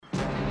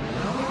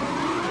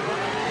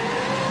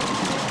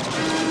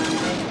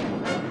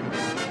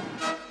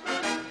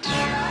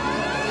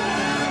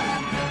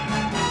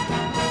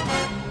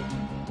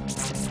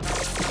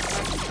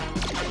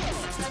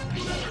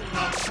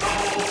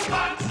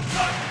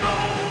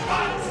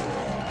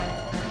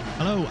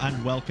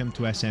and welcome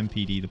to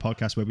SMPD, the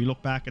podcast where we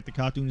look back at the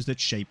cartoons that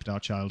shaped our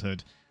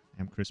childhood.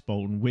 I'm Chris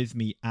Bolton. With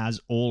me, as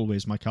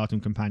always, my cartoon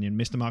companion,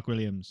 Mr. Mark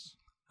Williams.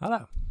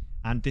 Hello.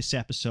 And this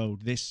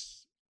episode,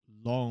 this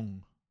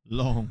long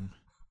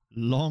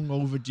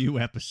overdue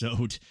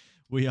episode,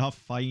 we are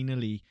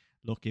finally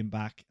looking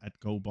back at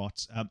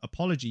GoBots.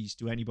 Apologies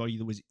to anybody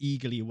that was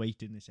eagerly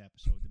awaiting this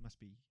episode. There must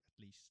be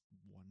at least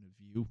one of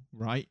you,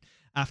 right?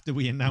 After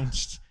we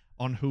announced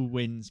on Who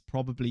Wins,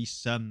 probably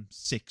some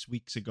 6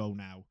 weeks ago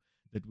now,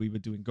 that we were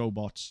doing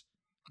GoBots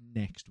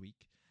next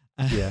week.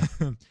 Yeah.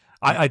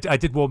 I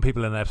did warn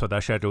people in the episode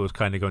our schedule was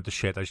kind of going to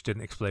shit. I just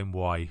didn't explain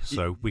why.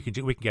 So we can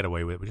get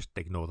away with it. We just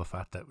ignore the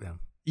fact that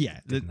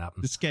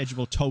the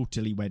schedule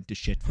totally went to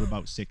shit for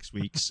about 6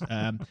 weeks.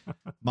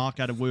 Mark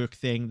had a work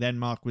thing, then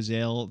Mark was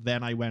ill,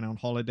 then I went on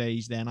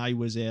holidays, then I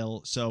was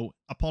ill. So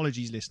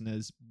apologies,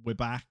 listeners. We're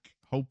back.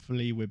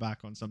 Hopefully we're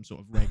back on some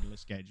sort of regular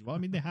schedule. I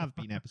mean, there have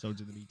been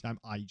episodes in the meantime.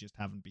 I just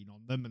haven't been on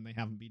them, and they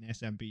haven't been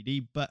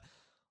SMPD. But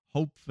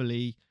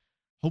hopefully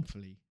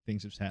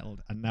things have settled,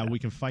 and now we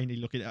can finally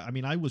look at it. I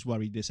mean, I was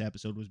worried this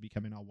episode was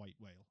becoming our white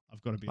whale.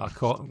 I've got to be honest.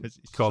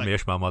 Call me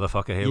Ishmael,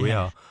 motherfucker. Here we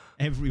are.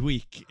 Every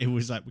week, it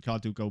was like, we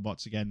can't do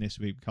GoBots again this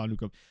week. We can't do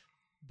Go.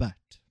 But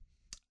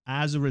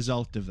as a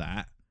result of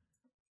that,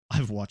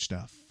 I've watched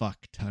a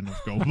fuck ton of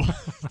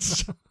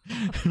GoBots.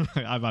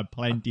 I've had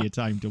plenty of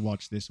time to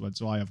watch this one,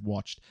 so I have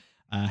watched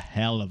a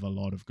hell of a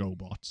lot of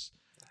GoBots.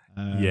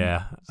 So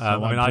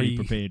I'm pretty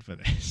prepared for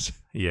this.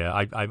 Yeah,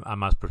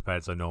 I'm as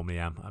prepared as I normally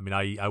am. I mean,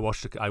 I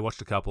watched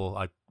a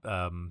couple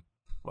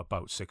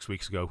about 6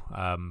 weeks ago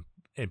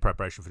in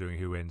preparation for doing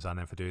Who Wins and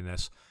then for doing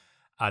this,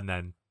 and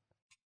then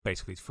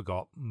basically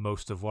forgot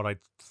most of what I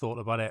thought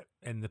about it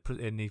in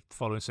the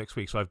following 6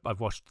 weeks. So I've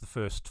watched the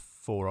first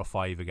 4 or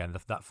 5 again.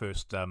 That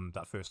first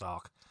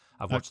arc.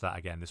 I've watched that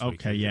again this week.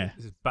 Okay, yeah.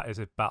 Is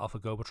it Battle for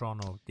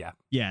Gobatron or yeah?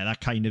 Yeah,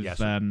 that kind of.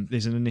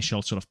 There's an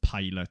initial sort of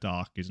pilot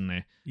arc, isn't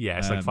there? Yeah,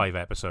 it's like 5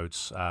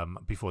 episodes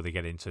before they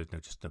get into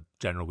just the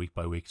general week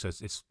by week. So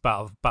it's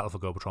Battle for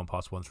Gobatron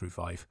parts 1 through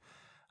 5,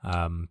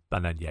 and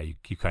then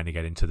you kind of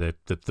get into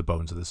the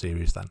bones of the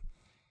series then.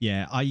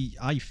 Yeah,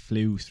 I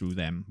flew through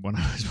them when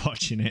I was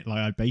watching it. Like,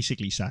 I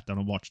basically sat down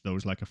and watched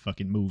those like a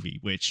fucking movie,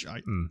 which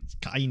it's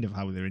kind of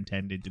how they're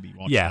intended to be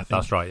watched. Yeah,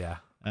 that's right. Yeah.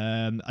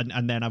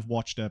 And then I've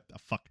watched a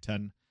fuck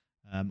ton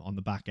on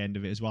the back end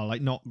of it as well.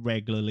 Like, not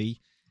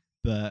regularly,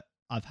 but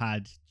I've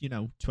had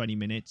 20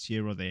 minutes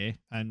here or there,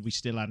 and we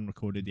still hadn't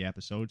recorded the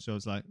episode. So I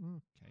was like,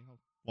 okay, I'll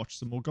watch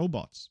some more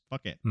GoBots.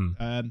 Fuck it.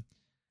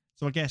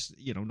 So I guess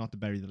not to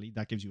bury the lead,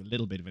 that gives you a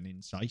little bit of an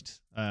insight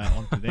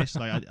onto this.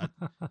 Like,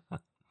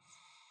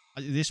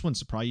 this one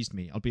surprised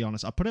me, I'll be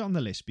honest. I put it on the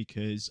list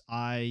because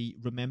I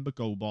remember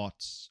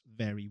GoBots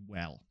very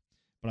well,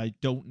 but I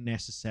don't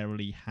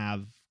necessarily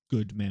have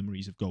good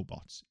memories of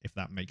GoBots, if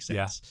that makes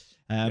sense.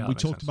 We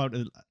talked about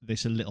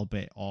this a little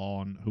bit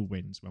on Who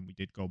Wins when we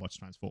did GoBots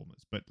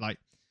Transformers, but like,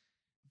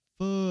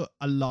 for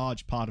a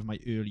large part of my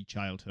early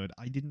childhood,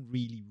 I didn't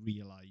really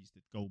realize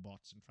that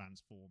GoBots and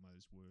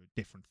Transformers were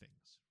different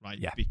things, right?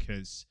 Yeah.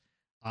 Because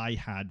I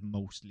had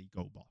mostly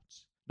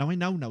GoBots. Now, I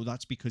now know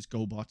that's because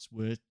GoBots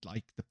were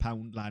like the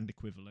Poundland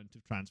equivalent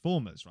of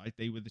Transformers, right?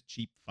 They were the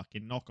cheap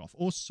fucking knockoff.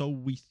 Or so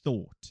we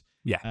thought.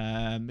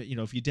 Yeah.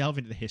 If you delve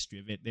into the history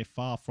of it, they're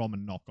far from a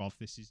knockoff.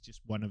 This is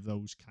just one of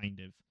those kind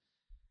of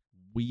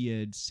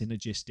weird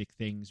synergistic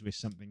things where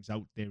something's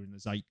out there in the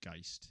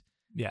zeitgeist.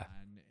 Yeah.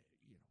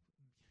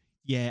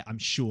 And I'm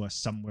sure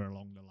somewhere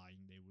along the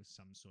line there was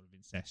some sort of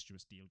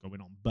incestuous deal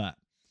going on, but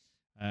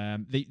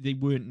they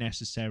weren't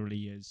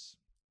necessarily as...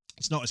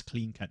 It's not as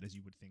clean cut as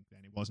you would think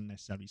then. It wasn't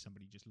necessarily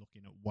somebody just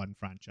looking at one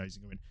franchise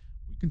and going,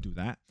 we can do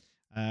that.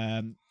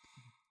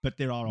 But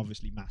there are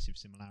obviously massive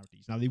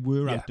similarities. Now, they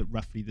were out at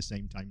roughly the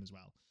same time as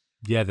well.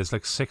 Yeah, there's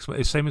like 6...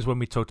 It's same as when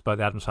we talked about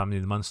the Addams Family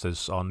and the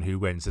Munsters on Who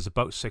Wins. There's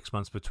about 6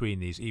 months between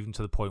these, even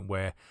to the point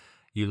where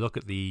you look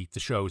at the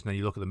shows and then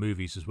you look at the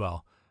movies as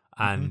well.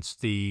 And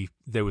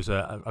there was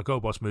a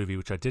GoBots movie,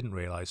 which I didn't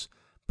realise,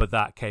 but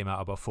that came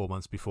out about 4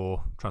 months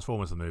before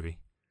Transformers the movie.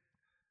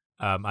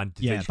 And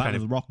they just kind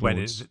of went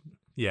in,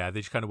 they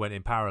just kind of went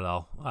in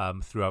parallel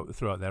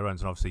throughout their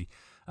runs, and obviously,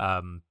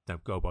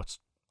 GoBots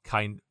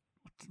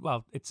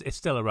it's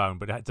still around,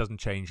 but it doesn't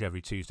change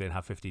every Tuesday and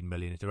have 15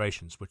 million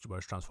iterations,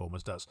 whereas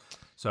Transformers does.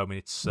 So I mean,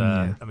 it's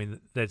I mean,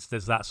 there's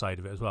that side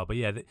of it as well. But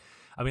yeah,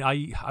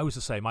 I was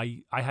the same.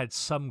 I had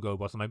some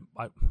GoBots, and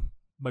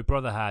my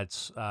brother had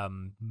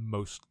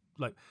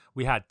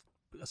we had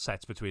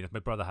sets between us. My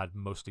brother had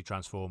mostly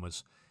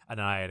Transformers, and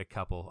then I had a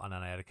couple,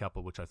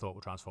 which I thought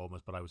were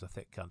Transformers, but I was a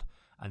thick cunt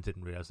and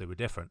didn't realize they were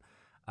different.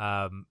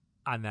 And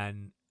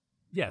then,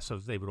 so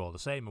they were all the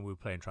same, and we were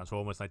playing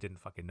Transformers, and I didn't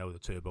fucking know the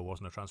Turbo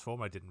wasn't a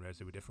Transformer. I didn't realize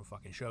they were different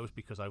fucking shows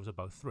because I was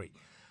about 3.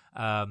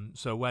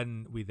 So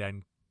when we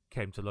then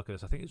came to look at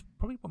this, I think it was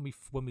probably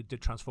when we did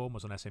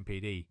Transformers on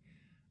SMPD,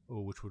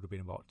 which would have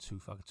been about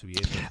 2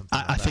 years ago.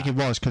 I think it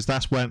was,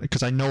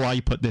 because I know I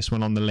put this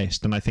one on the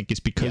list, and I think it's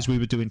because we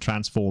were doing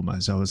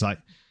Transformers. I was like,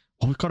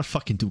 we've got to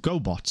fucking do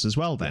GoBots as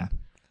well then.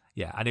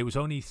 Yeah, and it was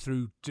only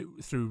through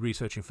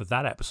researching for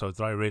that episode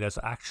that I realized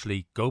that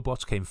actually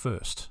GoBots came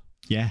first.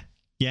 Yeah.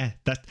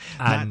 That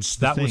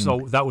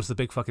was the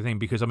big fucking thing,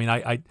 because I mean,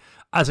 I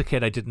as a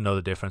kid I didn't know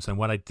the difference, and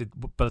by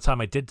the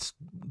time I did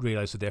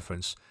realize the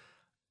difference,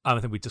 I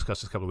think we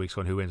discussed this a couple of weeks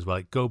ago on Who Wins.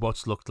 Like,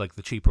 GoBots looked like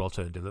the cheaper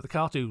alternative. That the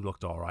cartoon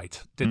looked all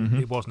right.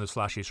 It wasn't as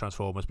flashy as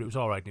Transformers, but it was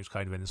all right, and it was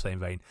kind of in the same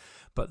vein.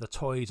 But the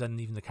toys and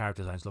even the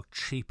character designs looked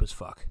cheap as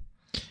fuck.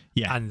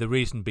 Yeah, and the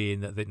reason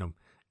being that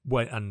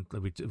we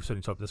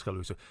certainly talked about this a couple of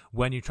weeks ago.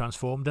 When you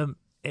transformed them,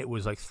 it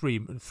was like three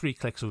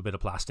clicks of a bit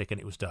of plastic and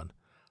it was done.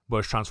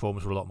 Whereas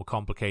Transformers were a lot more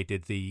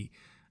complicated. The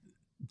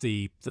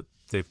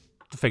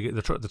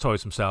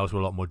toys themselves were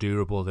a lot more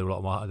durable. They were a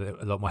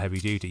lot more heavy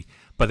duty,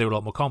 but they were a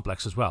lot more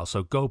complex as well.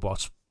 So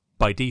GoBots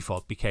by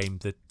default became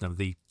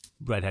the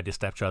red-headed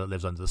stepchild that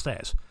lives under the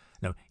stairs.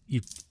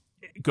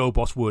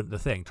 GoBots weren't the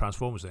thing.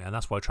 Transformers were, and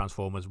that's why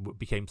Transformers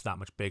became that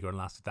much bigger and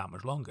lasted that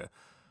much longer.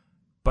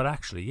 But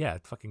actually, yeah,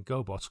 fucking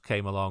GoBots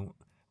came along.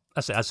 I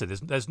said,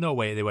 there's no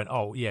way they went,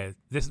 oh yeah,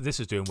 this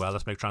is doing well.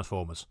 Let's make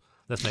Transformers.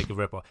 Let's make a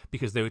rip-off,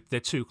 because they're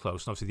too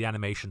close. And obviously, the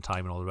animation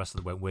time and all the rest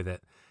of it went with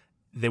it.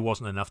 There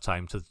wasn't enough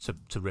time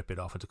to rip it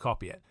off and to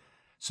copy it.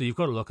 So you've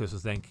got to look at this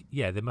and think,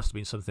 yeah, there must have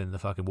been something in the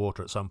fucking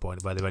water at some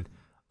point where they went,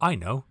 I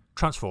know,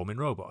 transforming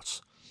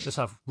robots. Let's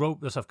have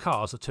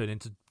cars that turn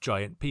into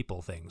giant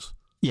people things.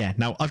 Yeah.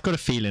 Now I've got a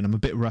feeling I'm a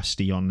bit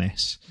rusty on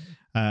this,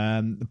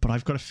 but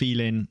I've got a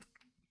feeling,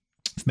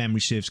 if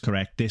memory serves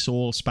correct, this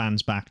all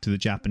spans back to the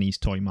Japanese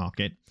toy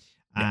market,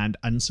 and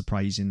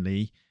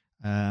unsurprisingly,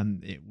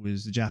 it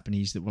was the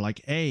Japanese that were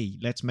like, "Hey,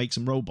 let's make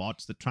some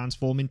robots that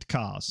transform into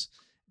cars."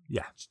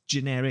 Yeah,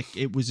 generic.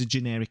 It was a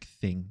generic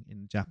thing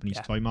in the Japanese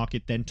toy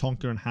market. Then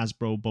Tonka and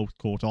Hasbro both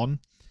caught on,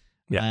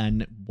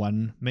 and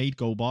one made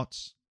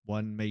GoBots,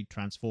 one made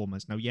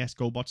Transformers. Now, yes,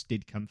 GoBots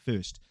did come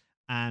first,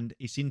 and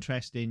it's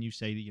interesting you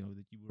say that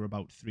that you were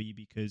about 3,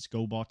 because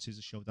GoBots is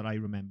a show that I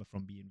remember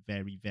from being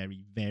very,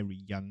 very,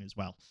 very young as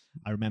well.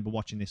 I remember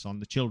watching this on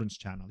the children's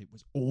channel. It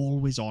was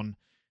always on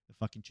the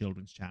fucking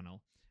children's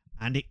channel,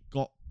 and it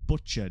got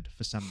butchered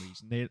for some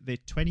reason. They're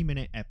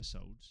 20-minute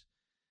episodes.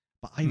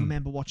 But I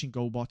remember watching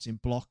GoBots in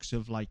blocks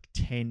of like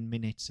 10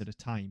 minutes at a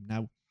time.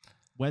 Now,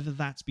 whether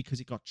that's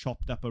because it got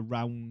chopped up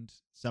around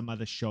some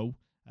other show,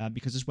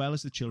 because as well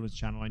as the children's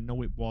channel, I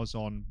know it was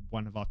on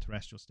one of our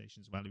terrestrial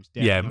stations as well. It was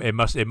definitely it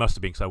must have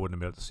been, because I wouldn't have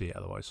been able to see it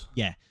otherwise.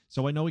 Yeah,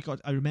 so I know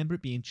I remember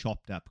it being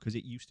chopped up, because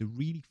it used to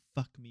really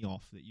fuck me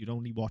off that you'd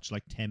only watch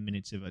like 10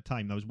 minutes at a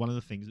time. That was one of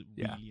the things that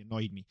really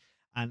annoyed me.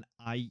 And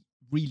I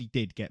really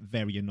did get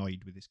very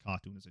annoyed with this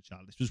cartoon as a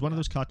child. This was one of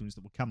those cartoons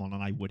that would come on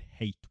and I would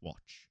hate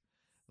watch.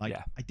 Like,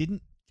 I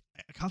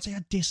can't say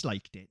I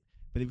disliked it,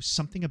 but there was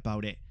something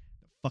about it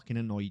that fucking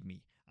annoyed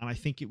me. And I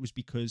think it was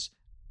because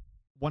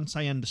once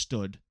I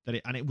understood that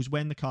it was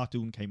when the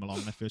cartoon came along,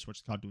 when I first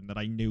watched the cartoon, that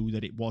I knew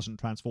that it wasn't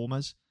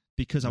Transformers,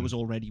 because I was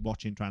already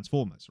watching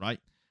Transformers, right?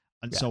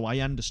 And so I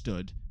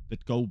understood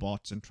that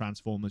GoBots and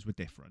Transformers were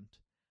different,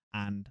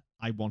 and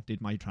I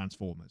wanted my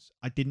Transformers.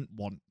 I didn't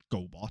want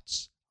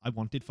GoBots. I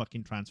wanted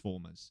fucking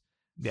Transformers.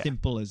 Yeah.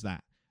 Simple as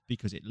that.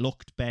 Because it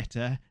looked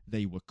better,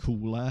 they were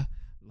cooler,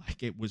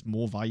 like it was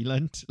more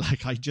violent.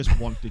 Like, I just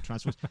wanted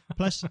Transformers.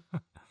 Plus,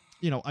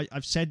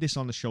 I've said this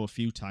on the show a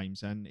few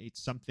times, and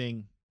it's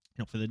something,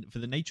 for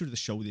the nature of the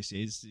show this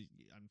is,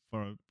 and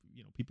for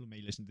people who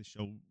may listen to the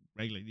show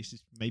regularly, this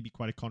is maybe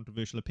quite a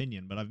controversial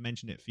opinion, but I've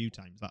mentioned it a few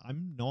times that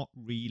I'm not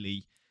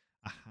really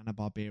a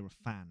Hanna-Barbera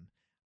fan.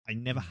 I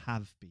never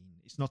have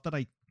been. It's not that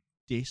I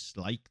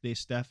dislike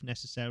this stuff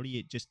necessarily.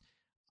 It just,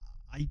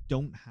 I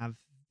don't have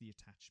the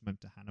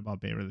attachment to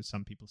Hanna-Barbera that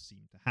some people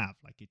seem to have.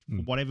 Like, it,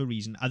 for whatever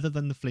reason, other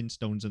than the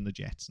Flintstones and the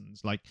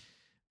Jetsons, like,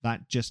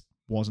 that just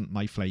wasn't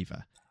my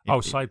flavour.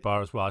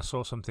 Sidebar as well. I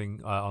saw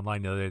something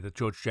online the other day that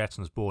George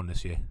Jetson's born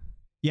this year.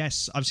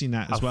 Yes, I've seen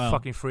that as well. How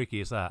fucking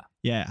freaky is that?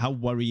 Yeah, how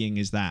worrying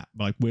is that?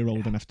 Like, we're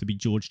old enough to be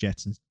George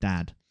Jetson's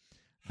dad.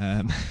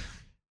 We're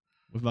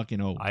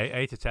fucking old. I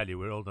hate to tell you,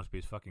 we're old enough to be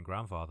his fucking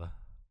grandfather.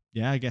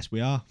 Yeah, I guess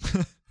we are.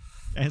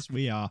 Yes,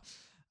 we are.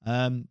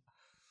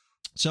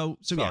 So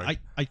yeah,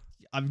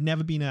 I've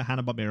never been a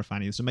Hanna-Barbera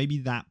fan either, so maybe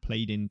that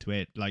played into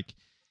it, like,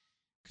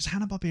 because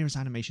Hanna-Barbera's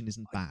animation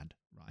isn't bad,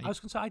 right? I was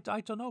going to say, I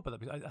don't know about that,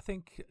 because I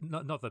think,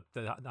 not that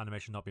the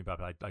animation not being bad,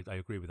 but I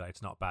agree with that,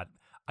 it's not bad.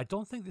 I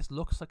don't think this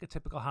looks like a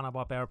typical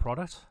Hanna-Barbera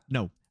product.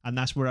 No, and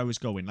that's where I was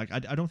going. Like, I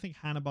don't think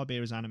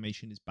Hanna-Barbera's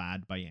animation is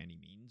bad by any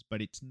means,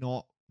 but it's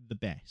not the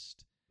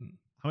best.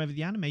 However,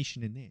 the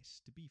animation in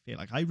this, to be fair,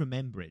 like, I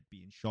remember it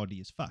being shoddy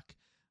as fuck,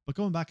 but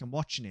going back and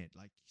watching it,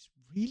 like, it's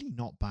really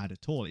not bad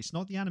at all. It's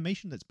not the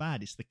animation that's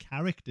bad, it's the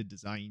character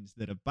designs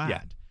that are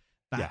bad.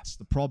 That's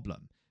the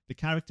problem. The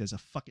characters are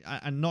fucking,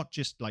 and not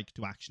just like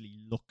to actually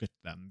look at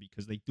them,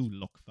 because they do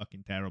look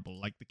fucking terrible.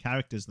 Like, the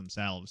characters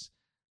themselves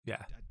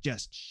are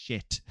just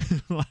shit.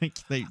 Like,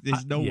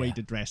 there's no way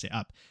to dress it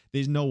up.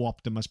 There's no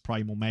Optimus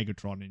Prime or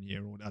Megatron in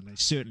here, and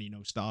there's certainly no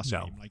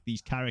Starscream. Like,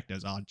 these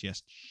characters are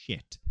just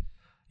shit.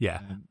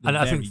 Yeah, and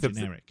I think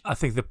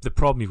the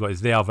problem you've got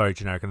is they are very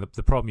generic, and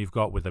the problem you've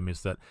got with them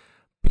is that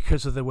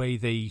because of the way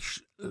they,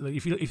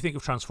 if you think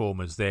of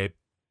Transformers, they're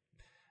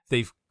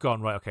they've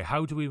gone, right, okay,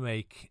 how do we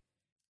make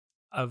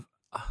a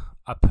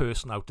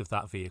person out of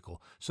that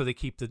vehicle? So they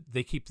keep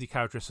the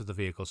characteristics of the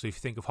vehicle. So if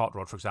you think of Hot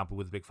Rod, for example,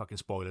 with the big fucking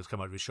spoilers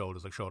come out of his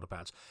shoulders like shoulder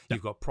pads,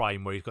 you've got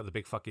Prime where he's got the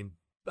big fucking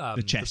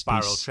the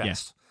barrel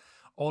chest.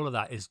 All of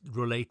that is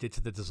related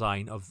to the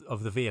design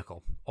of the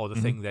vehicle or the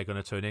thing they're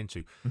going to turn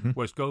into.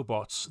 Whereas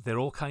GoBots, they're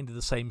all kind of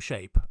the same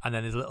shape, and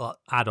then there's little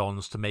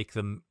add-ons to make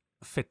them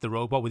fit the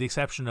robot, with the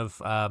exception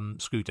of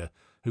Scooter,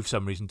 who for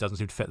some reason doesn't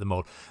seem to fit the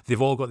mold.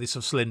 They've all got this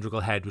sort of cylindrical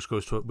head which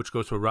goes to a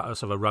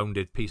sort of a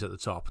rounded piece at the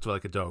top, to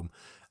like a dome.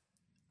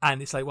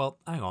 And it's like, well,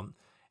 hang on.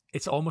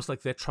 It's almost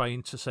like they're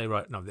trying to say,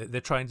 right, no,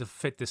 they're trying to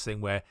fit this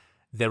thing where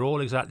they're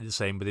all exactly the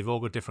same, but they've all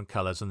got different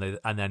colours, and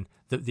then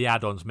the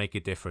add-ons make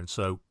it different.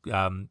 So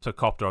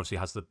Copter obviously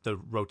has the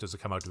rotors that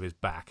come out of his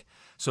back.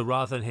 So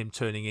rather than him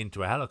turning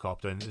into a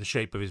helicopter and the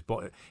shape of his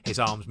body, his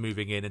arms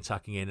moving in and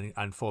tucking in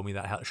and forming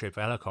that shape of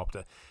a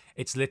helicopter,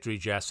 it's literally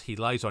just he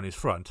lies on his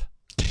front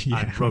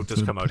and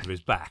rotors come out of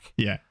his back.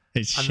 Yeah,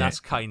 it's and shit.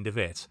 That's kind of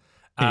it.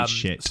 It's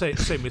shit.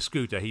 Same with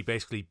Scooter. He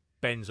basically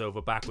bends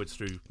over backwards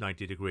through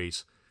 90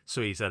 degrees,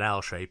 so he's an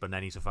L shape, and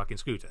then he's a fucking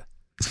scooter.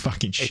 It's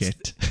fucking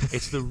shit.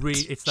 It's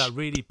that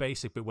really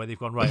basic bit where they've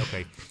gone, right,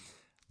 okay,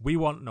 we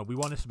want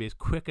this to be as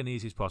quick and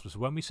easy as possible. So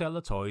when we sell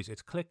the toys,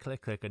 it's click,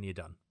 click, click, and you're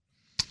done.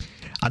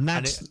 And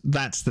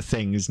that's the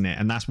thing, isn't it?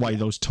 And that's why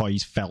those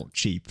toys felt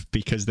cheap,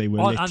 because they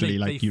were literally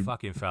and they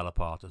fucking fell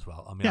apart as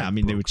well. I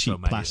mean they were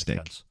cheap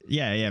plastic.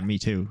 Yeah, me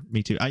too.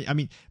 I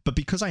mean, but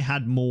because I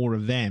had more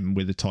of them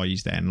with the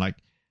toys then, like,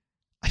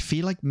 I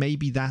feel like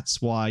maybe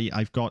that's why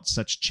I've got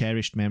such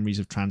cherished memories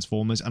of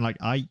Transformers, and like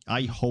I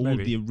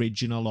hold the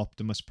original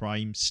Optimus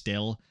Prime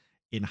still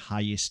in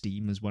high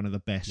esteem as one of the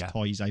best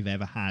toys I've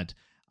ever had.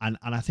 And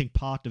I think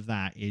part of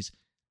that is,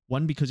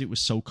 one, because it was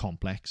so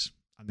complex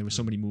and there were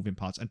so many moving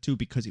parts, and two,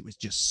 because it was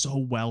just so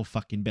well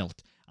fucking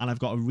built. And I've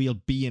got a real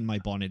bee in my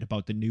bonnet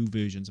about the new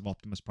versions of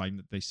Optimus Prime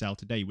that they sell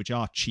today, which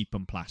are cheap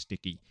and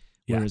plasticky.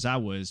 Whereas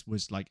ours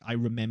was like, I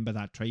remember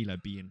that trailer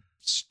being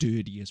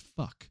sturdy as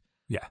fuck.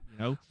 Yeah. You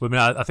know? Well,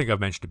 I mean, I think I've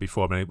mentioned it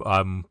before. I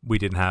mean, we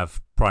didn't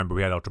have Prime, but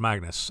we had Ultra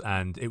Magnus,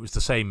 and it was the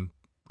same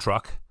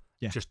truck,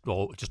 just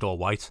all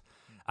white.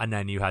 And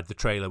then you had the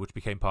trailer, which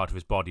became part of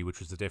his body, which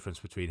was the difference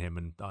between him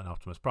and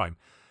Optimus Prime.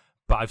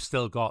 But I've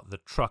still got the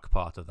truck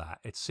part of that.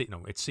 It's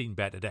seen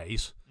better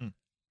days,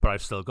 but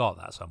I've still got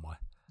that somewhere.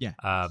 Yeah,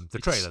 the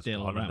trailer's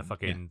still on, around. And the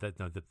fucking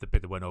the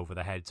bit that went over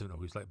the head. It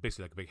was like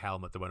basically like a big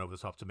helmet that went over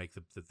the top to make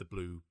the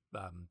blue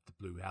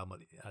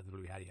helmet, the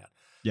blue head he had.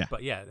 Yeah,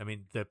 but yeah, I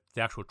mean the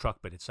actual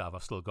truck bit itself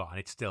I've still got, and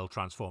it still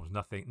transforms.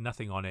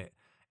 Nothing on it.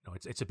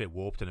 It's a bit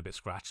warped and a bit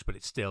scratched, but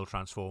it still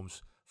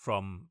transforms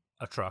from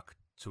a truck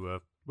to a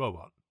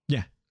robot.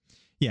 Yeah.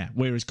 Yeah,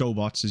 whereas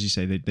GoBots, as you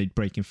say, they'd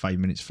break in 5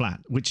 minutes flat,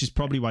 which is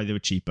probably why they were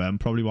cheaper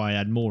and probably why I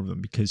had more of them,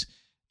 because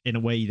in a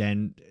way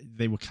then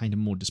they were kind of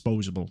more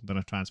disposable than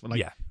a Transformer.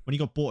 Like when you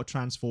got bought a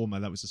Transformer,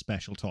 that was a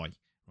special toy,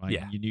 right?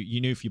 Yeah.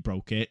 You knew if you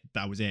broke it,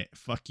 that was it.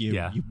 Fuck you.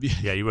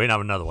 Yeah, you won't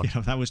have another one.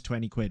 That was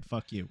 20 quid.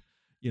 Fuck you.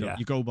 Your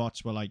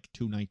GoBots were like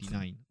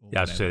 $2.99.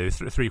 Yeah, so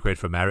 £3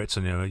 for merits,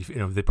 and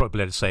they probably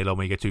let it sail on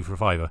when you get two for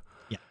 $5.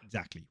 Yeah,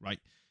 exactly. Right.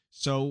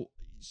 So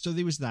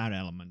there was that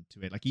element to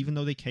it. Like, even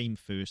though they came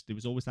first, there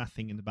was always that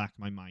thing in the back of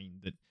my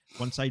mind that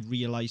once I'd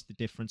realized the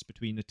difference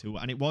between the two,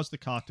 and it was the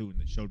cartoon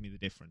that showed me the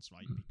difference,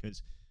 right?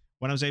 Because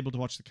when I was able to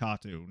watch the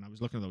cartoon, I was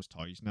looking at those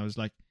toys and I was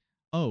like,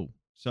 oh,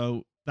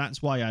 so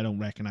that's why I don't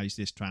recognize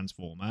this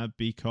Transformer,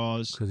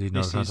 because he's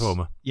not a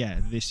Transformer.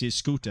 This is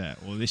Scooter,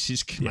 or this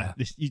is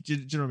this, do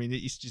you know what I mean?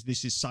 It's just,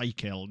 this is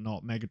Psykill,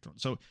 not Megatron.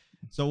 So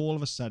all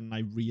of a sudden I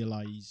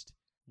realized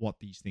what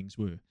these things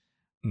were,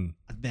 and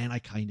then I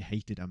kind of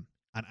hated them.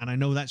 And I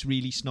know that's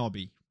really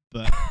snobby,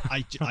 but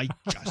I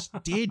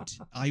just did.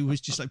 I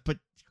was just like, but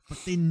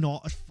they're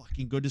not as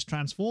fucking good as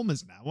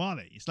Transformers now, are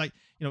they? It's like,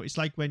 it's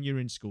like when you're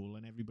in school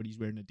and everybody's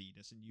wearing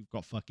Adidas and you've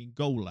got fucking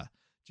Gola.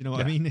 Do you know what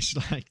I mean? It's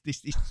like,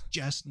 this is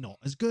just not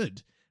as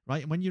good,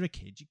 right? And when you're a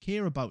kid, you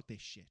care about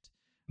this shit.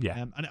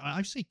 Yeah. And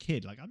I say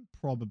kid, like I'm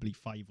probably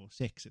 5 or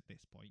 6 at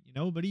this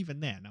point, but even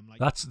then I'm like,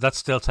 that's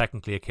still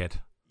technically a kid.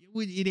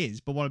 It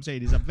is, but what I'm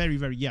saying is I'm very,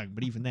 very young.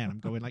 But even then, I'm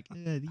going like,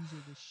 these are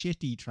the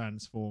shitty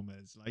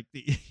Transformers. Like,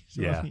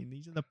 I mean?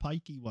 These are the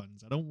pikey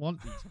ones. I don't want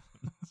these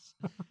ones.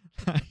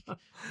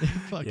 They're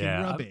fucking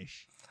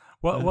rubbish.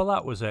 Well,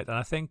 that was it. And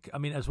I think,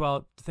 as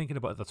well, thinking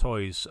about the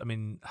toys,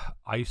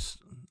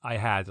 I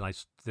had, and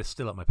they're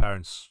still at my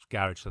parents'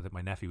 garage. So I think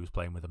my nephew was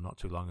playing with them not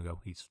too long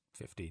ago. He's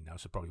 15 now,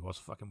 so probably was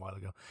a fucking while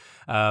ago.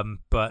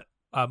 But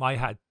I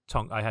had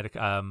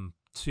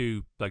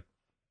two like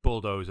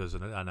bulldozers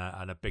and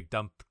a big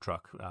dump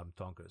truck,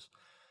 Tonkers,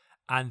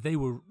 and they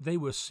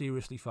were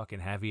seriously fucking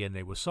heavy and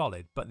they were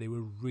solid, but they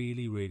were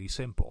really, really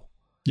simple.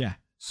 Yeah.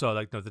 So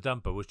the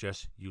dumper was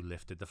just, you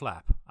lifted the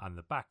flap and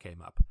the back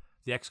came up.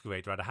 The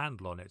excavator had a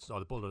handle on it, or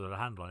the bulldozer had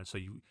a handle on it, so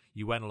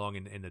you went along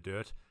in the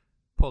dirt,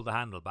 pulled the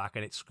handle back,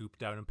 and it scooped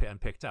down and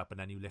picked up, and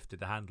then you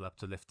lifted the handle up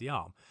to lift the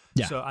arm.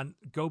 Yeah. So, and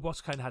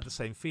GoBots kind of had the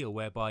same feel,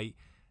 whereby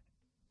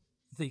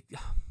they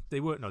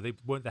weren't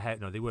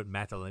metal and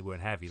they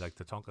weren't heavy like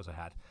the Tonkers I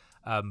had,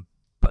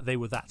 but they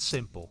were that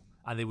simple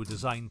and they were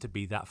designed to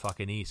be that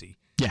fucking easy.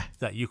 Yeah.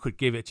 That you could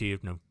give it to your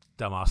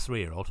dumbass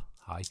 3-year-old,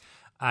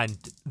 and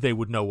they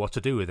would know what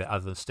to do with it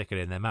other than stick it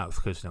in their mouth,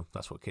 because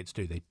that's what kids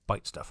do. They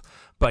bite stuff.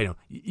 But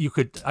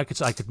I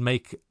could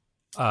make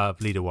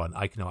Leader One.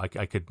 I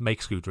could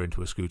make Scooter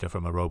into a scooter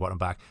from a robot and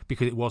back,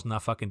 because it wasn't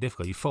that fucking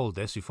difficult. You fold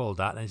this, you fold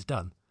that, and it's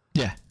done.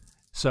 Yeah.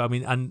 So I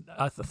mean, and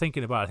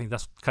thinking about it, I think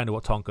that's kind of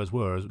what Tonkas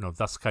were.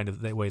 That's kind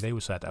of the way they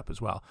were set up as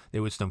well. They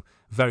were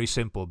very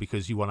simple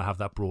because you want to have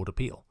that broad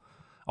appeal.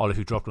 Or if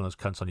you dropped one of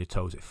those cunts on your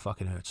toes, it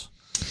fucking hurts.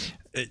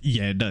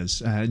 Yeah, it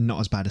does.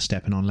 Not as bad as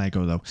stepping on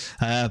Lego, though.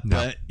 No.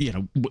 But,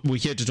 we're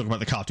here to talk about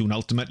the cartoon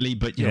ultimately.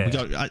 But,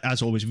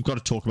 as always, we've got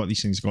to talk about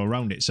these things that go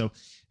around it. So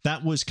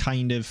that was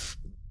kind of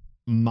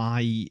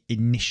my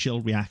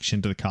initial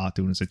reaction to the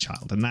cartoon as a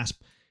child. And that's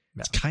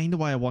kind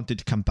of why I wanted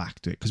to come back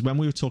to it. Because when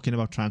we were talking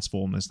about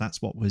Transformers,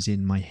 that's what was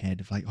in my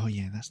head of like, oh,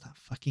 yeah, that's that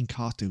fucking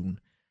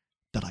cartoon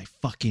that I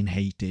fucking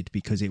hated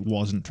because it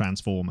wasn't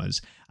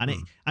Transformers. And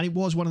it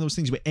was one of those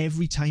things where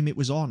every time it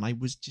was on, I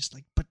was just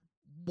like, but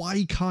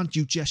why can't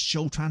you just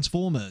show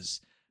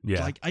Transformers?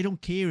 Yeah. Like, I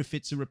don't care if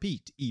it's a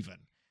repeat, even.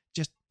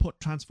 Just put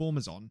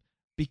Transformers on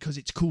because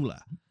it's cooler.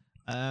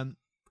 And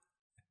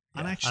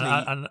actually...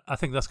 And I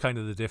think that's kind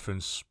of the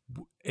difference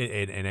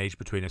in age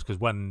between us, because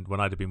when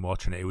I'd have been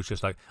watching it was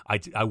just like,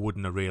 I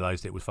wouldn't have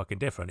realised it was fucking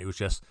different. It was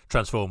just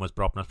Transformers,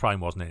 but Optimus Prime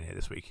wasn't in it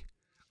this week.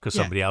 Because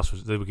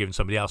they were giving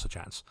somebody else a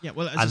chance. Yeah,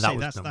 well, as I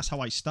say, that's how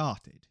I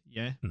started.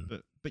 Yeah,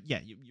 but yeah,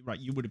 you're right.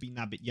 You would have been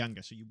that bit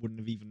younger, so you wouldn't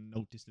have even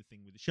noticed the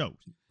thing with the shows.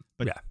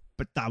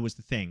 But that was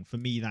the thing for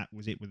me. That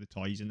was it with the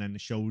toys, and then the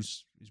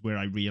shows is where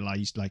I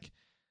realized, like,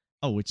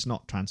 oh, it's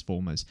not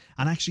Transformers.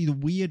 And actually, the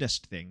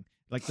weirdest thing,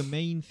 like the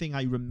main thing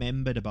I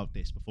remembered about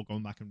this before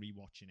going back and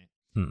rewatching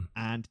it,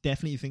 and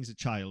definitely things as a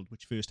child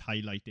which first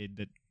highlighted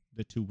that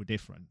the two were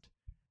different,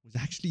 was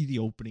actually the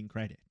opening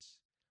credits,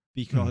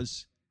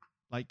 because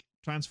like.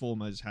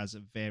 Transformers has a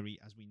very,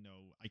 as we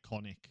know,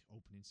 iconic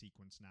opening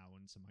sequence now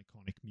and some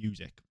iconic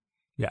music.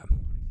 Yeah.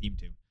 Iconic theme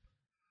tune.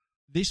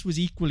 This was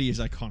equally as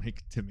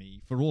iconic to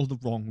me for all the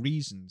wrong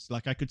reasons.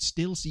 Like, I could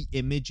still see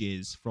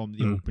images from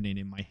the opening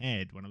in my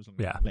head when I was on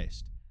the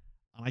list.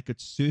 And I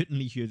could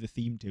certainly hear the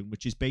theme tune,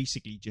 which is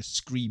basically just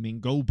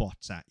screaming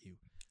GoBots at you.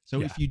 So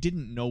if you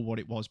didn't know what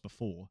it was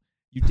before,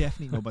 you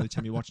definitely know by the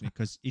time you're watching it,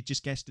 because it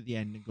just gets to the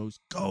end and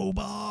goes,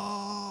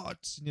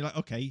 GoBots! And you're like,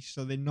 okay,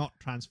 so they're not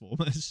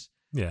Transformers.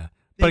 Yeah,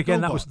 but again,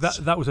 that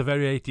was a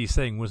very 80s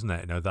thing, wasn't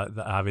it? That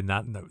having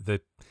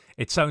that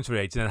it sounds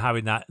very 80s, and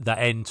having that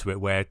end to it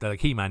where like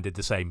He-Man did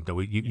the same.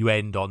 You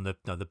end on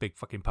the big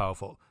fucking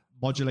powerful,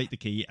 modulate the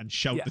key and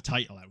shout the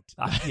title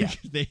out.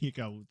 There you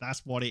go.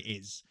 That's what it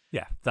is.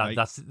 Yeah,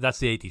 that's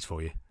the 80s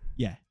for you.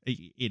 Yeah,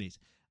 it is.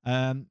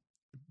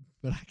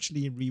 But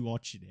actually, in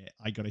rewatching it,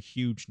 I got a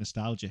huge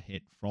nostalgia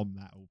hit from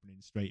that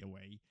opening straight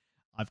away.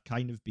 I've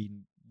kind of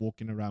been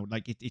walking around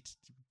like it's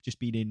just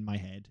been in my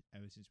head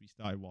ever since we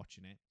started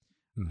watching it.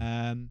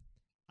 And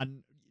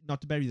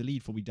not to bury the lead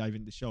before we dive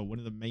into the show, one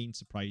of the main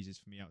surprises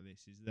for me out of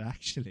this is that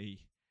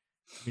actually,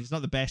 I mean, it's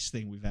not the best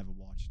thing we've ever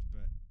watched,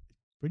 but it's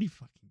pretty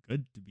fucking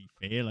good, to be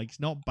fair. Like, it's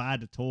not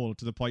bad at all,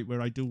 to the point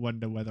where I do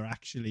wonder whether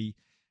actually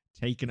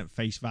taken at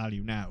face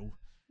value now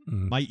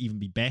might even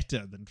be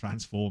better than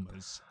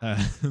Transformers.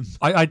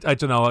 I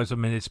don't know. I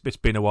mean, it's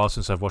been a while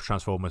since I've watched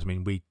Transformers. I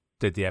mean, we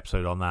did the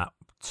episode on that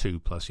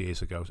 2+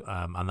 years ago,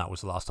 and that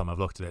was the last time I've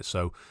looked at it,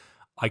 so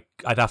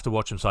I'd have to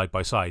watch them side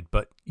by side.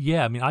 But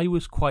yeah, I mean, I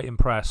was quite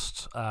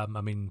impressed. I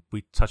mean,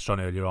 we touched on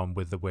earlier on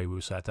with the way we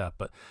were set up,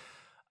 but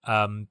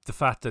the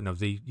fact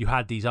that you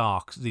had these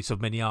arcs, these sort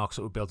of mini arcs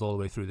that were built all the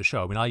way through the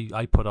show. I mean,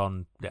 I put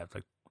on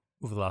like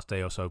over the last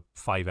day or so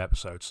 5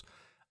 episodes,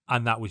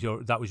 and that was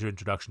your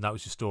introduction. That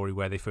was your story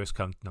where they first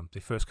come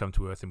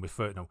to Earth, and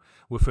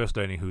we're first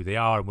learning who they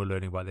are, and we're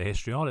learning about their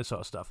history and all that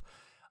sort of stuff.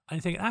 And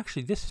you think,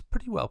 actually, this is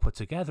pretty well put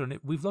together. And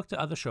we've looked at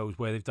other shows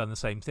where they've done the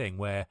same thing,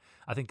 where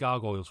I think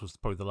Gargoyles was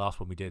probably the last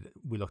one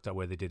we looked at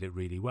where they did it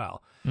really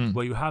well.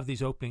 Where you have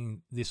this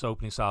opening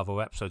salvo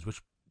episodes,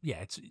 which,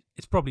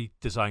 it's probably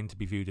designed to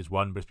be viewed as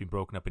one, but it's been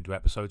broken up into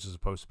episodes as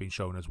opposed to being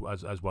shown as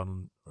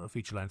one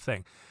feature-length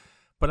thing.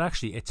 But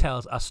actually, it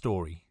tells a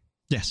story.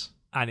 Yes.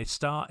 And it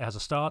has a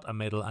start, a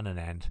middle, and an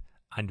end.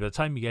 And by the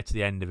time you get to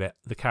the end of it,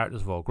 the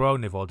characters have all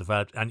grown, they've all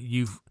developed, and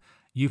you've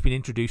been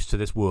introduced to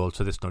this world,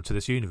 to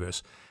this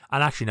universe,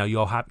 and actually now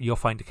you're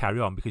fine to carry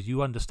on because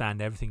you understand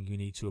everything you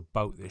need to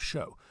about this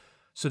show.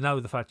 So now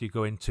the fact you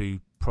go into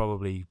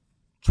probably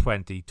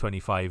 20,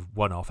 25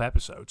 one-off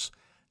episodes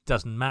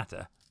doesn't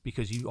matter,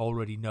 because you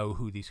already know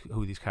who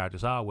these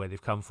characters are, where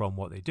they've come from,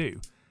 what they do,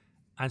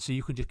 and so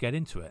you can just get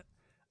into it.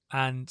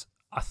 And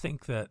I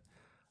think that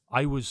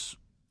I was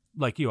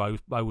like you.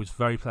 I was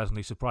very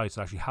pleasantly surprised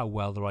at actually how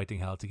well the writing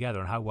held together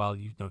and how well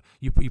you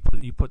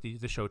put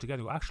the show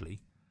together. Actually,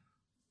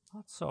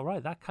 that's all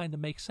right. That kind of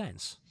makes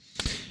sense.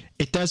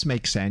 It does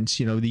make sense.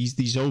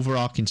 These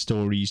overarching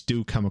stories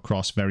do come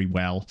across very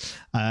well.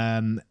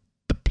 The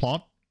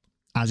plot,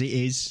 as it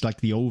is,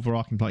 like the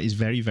overarching plot, is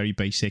very, very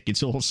basic.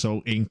 It's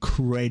also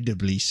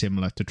incredibly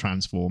similar to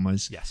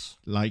Transformers. Yes.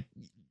 Like,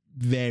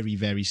 very,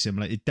 very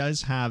similar. It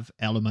does have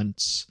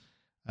elements,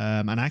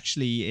 and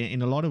actually,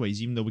 in a lot of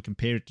ways, even though we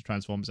compare it to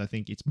Transformers, I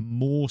think it's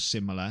more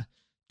similar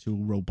to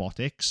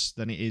robotics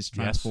than it is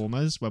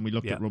Transformers. When we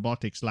looked at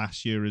robotics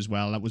last year as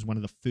well, that was one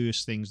of the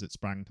first things that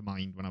sprang to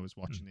mind when I was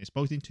watching this,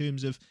 both in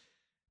terms of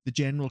the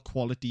general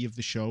quality of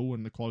the show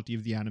and the quality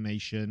of the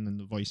animation and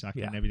the voice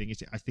acting and everything.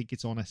 I think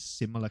it's on a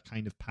similar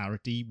kind of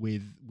parity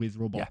with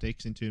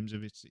robotics in terms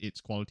of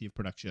its quality of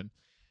production.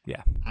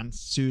 Yeah. And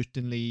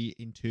certainly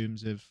in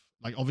terms of,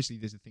 like, obviously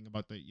there's a thing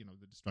about the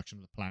destruction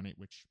of the planet,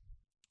 which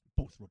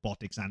both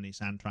robotics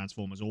and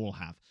Transformers all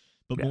have.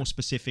 But more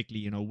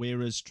specifically,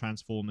 whereas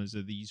Transformers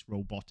are these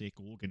robotic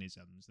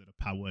organisms that are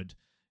powered,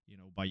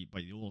 by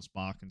the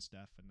Allspark and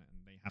stuff, and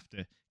they have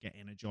to get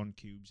energon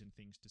cubes and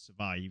things to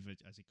survive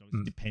as it goes,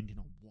 depending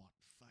on what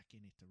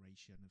fucking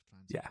iteration of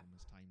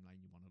Transformers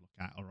timeline you want to look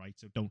at. All right,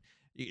 so don't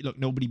look.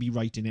 Nobody be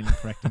writing in and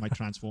correcting my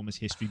Transformers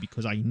history,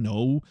 because I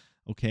know,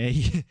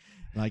 okay,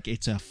 like,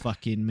 it's a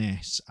fucking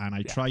mess, and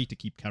I try to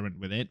keep current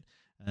with it.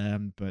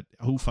 But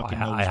who fucking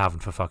knows? I haven't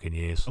for fucking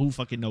years. Who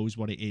fucking knows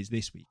what it is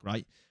this week,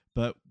 right?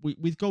 But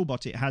with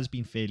GoBots, it has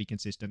been fairly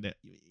consistent. It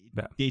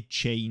did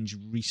change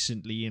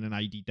recently in an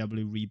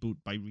IDW reboot.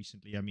 By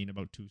recently, I mean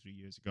about 2-3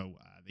 years ago.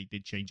 They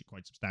did change it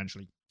quite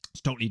substantially. It's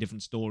a totally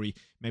different story.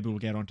 Maybe we'll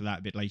get onto that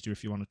a bit later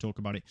if you want to talk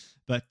about it.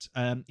 But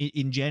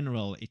in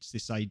general, it's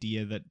this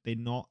idea that they're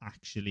not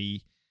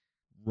actually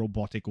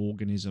robotic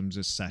organisms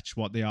as such.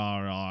 What they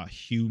are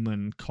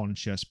human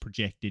conscious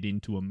projected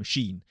into a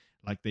machine.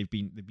 Like, they've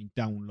been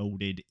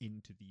downloaded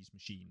into these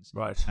machines.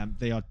 Right.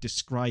 They are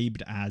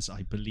described as,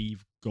 I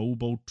believe,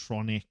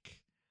 gobotronic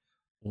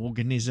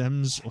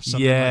organisms or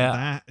something like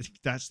that.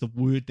 That's the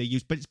word they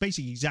use. But it's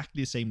basically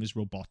exactly the same as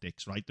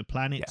robotics, right? The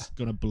planet's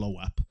going to blow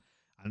up.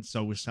 And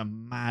so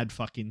some mad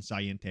fucking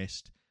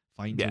scientist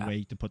finds a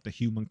way to put the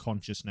human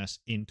consciousness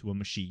into a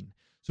machine.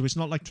 So it's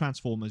not like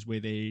Transformers where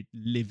they're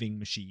living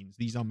machines.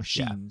 These are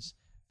machines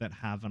that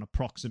have an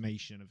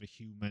approximation of a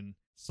human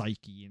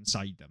psyche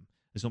inside them.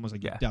 It's almost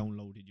like you've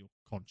downloaded your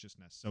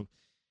consciousness. So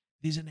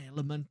there's an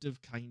element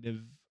of kind of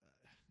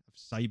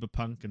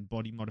cyberpunk and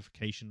body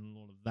modification and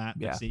all of that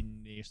that's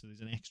in there. So there's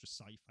an extra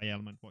sci-fi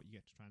element what you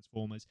get to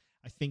Transformers.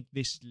 I think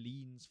this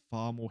leans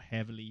far more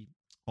heavily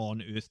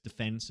on Earth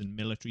defense and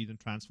military than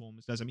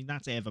Transformers does. I mean,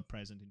 that's ever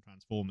present in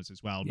Transformers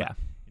as well. But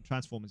in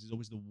Transformers, there's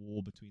always the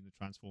war between the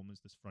Transformers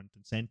that's front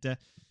and center.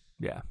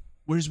 Yeah.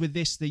 Whereas with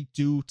this, they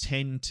do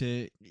tend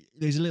to...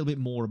 There's a little bit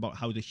more about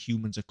how the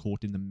humans are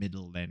caught in the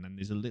middle then, and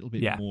there's a little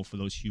bit more for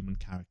those human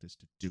characters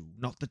to do.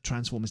 Not that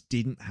Transformers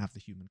didn't have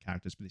the human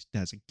characters, but this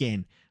does.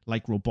 Again,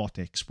 like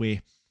robotics,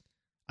 where...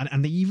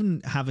 And they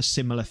even have a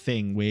similar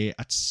thing where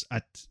at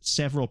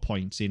several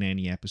points in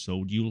any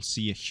episode, you'll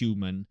see a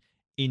human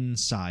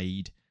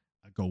inside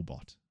a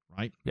GoBot,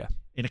 right? Yeah.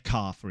 In a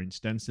car, for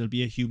instance, there'll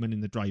be a human in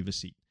the driver's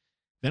seat.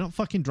 They're not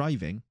fucking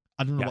driving.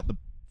 I don't know what the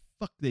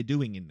fuck they're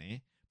doing in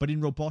there. But in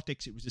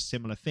robotics, it was a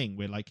similar thing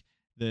where, like,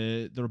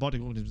 the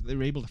robotic organisms, they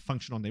were able to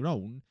function on their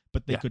own,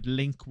 but they could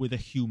link with a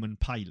human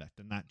pilot,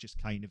 and that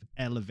just kind of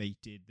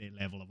elevated their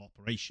level of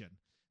operation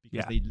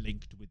because they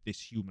linked with this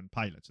human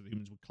pilot. So the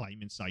humans would climb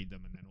inside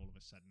them, and then all of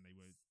a sudden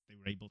they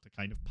were able to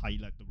kind of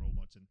pilot the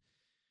robots, and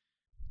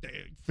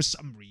for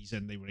some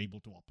reason they were able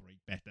to operate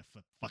better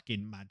for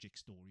fucking magic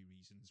story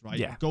reasons, right?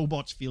 Yeah.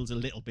 GoBots feels a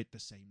little bit the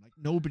same. Like,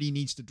 nobody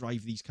needs to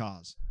drive these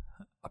cars.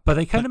 But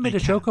they kind of made a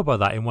joke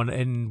about that in one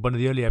of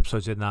the early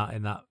episodes in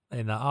that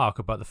arc,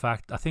 about the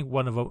fact, I think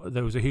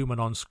there was a human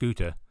on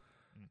scooter,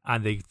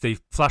 and they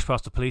flash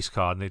past a police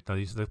car, and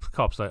the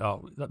cops like,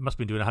 oh, that must have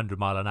been doing 100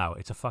 mile an hour.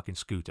 It's a fucking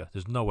scooter.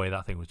 There's no way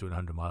that thing was doing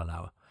 100 mile an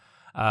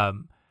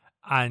hour.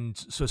 And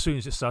so as soon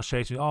as it starts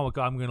chasing me, oh my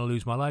god, I'm going to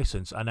lose my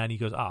license. And then he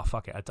goes,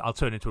 fuck it, I'll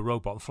turn into a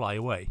robot and fly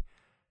away.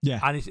 Yeah.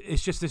 And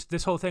it's just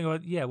this whole thing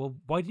about, well,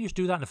 why didn't you just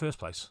do that in the first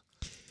place?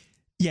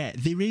 Yeah,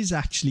 there is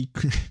actually...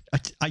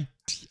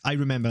 I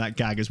remember that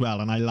gag as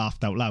well, and I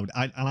laughed out loud.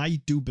 And I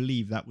do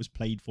believe that was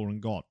played for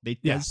and got. There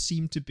does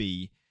seem to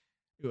be,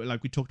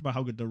 like we talked about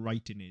how good the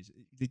writing is,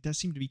 there does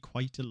seem to be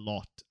quite a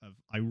lot of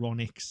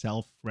ironic,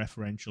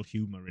 self-referential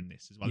humor in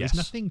this as well. Yes.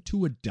 There's nothing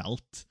too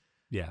adult.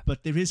 Yeah.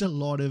 But there is a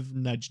lot of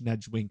nudge,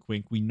 nudge, wink,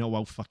 wink. We know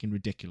how fucking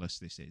ridiculous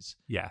this is.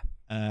 Yeah.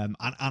 And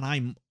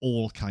I'm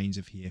all kinds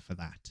of here for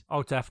that.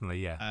 Oh, definitely,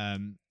 yeah.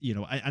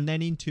 And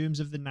then in terms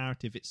of the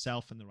narrative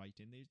itself and the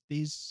writing, I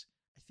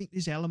think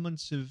there's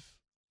elements of,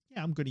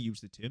 I'm going to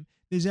use the term,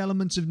 there's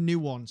elements of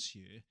nuance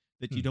here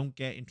that you don't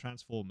get in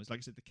Transformers. Like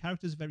I said, the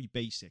characters are very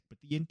basic, but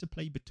the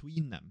interplay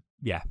between them,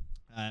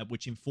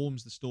 which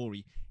informs the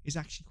story, is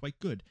actually quite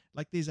good.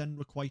 Like, there's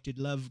unrequited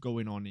love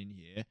going on in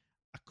here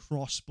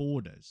across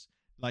borders.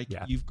 Like,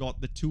 you've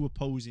got the two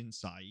opposing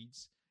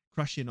sides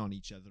crushing on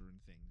each other and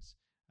things,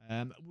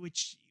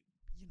 which,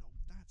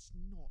 that's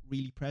not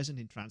really present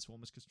in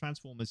Transformers, because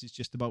Transformers is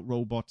just about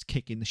robots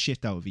kicking the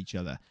shit out of each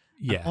other.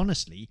 Yeah. And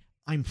honestly,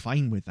 I'm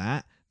fine with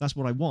that. That's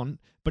what I want.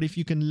 But if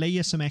you can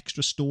layer some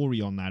extra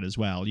story on that as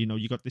well,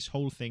 you got this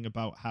whole thing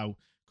about how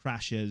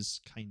Crash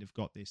has kind of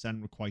got this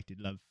unrequited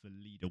love for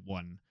Leader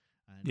One.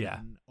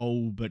 And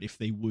then, but if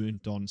they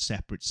weren't on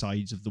separate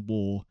sides of the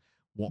war,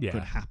 what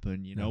could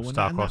happen, you know.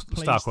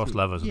 Star-crossed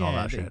lovers and all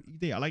that shit.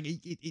 Yeah, like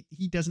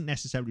he doesn't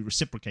necessarily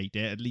reciprocate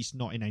it, at least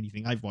not in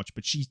anything I've watched,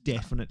 but she's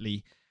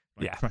definitely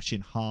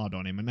crushing hard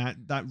on him, and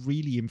that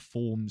really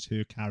informs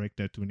her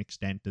character to an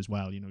extent as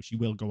well. You know, she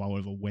will go out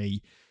of her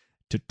way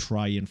to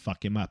try and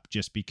fuck him up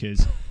just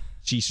because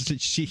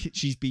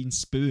she's been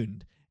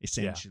spurned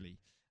essentially.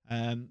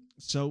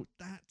 So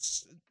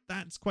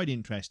that's quite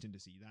interesting to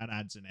see. That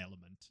adds an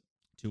element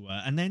to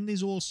her. And then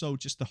there's also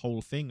just the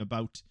whole thing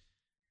about,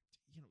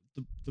 you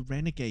know, the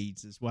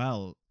renegades as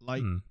well.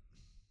 Like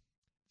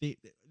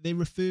they're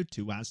referred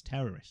to as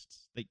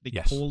terrorists. They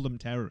call them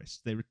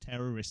terrorists. They're a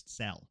terrorist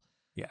cell.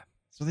 Yeah.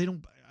 So they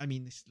don't. I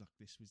mean, this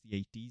was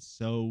the 80s.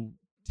 So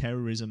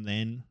terrorism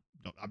then.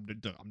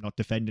 I'm not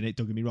defending it.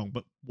 Don't get me wrong,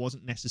 but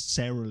wasn't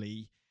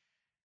necessarily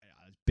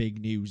as big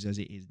news as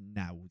it is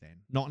now.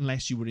 Then, not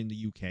unless you were in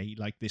the UK,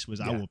 like this was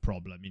our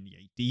problem in the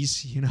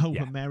 80s. You know,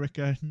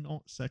 America,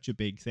 not such a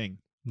big thing.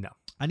 No.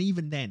 And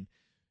even then,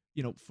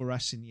 you know, for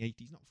us in the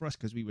 80s, not for us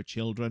because we were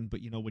children,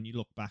 but, you know, when you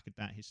look back at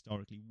that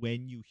historically,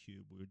 when you hear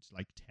words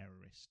like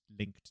terrorist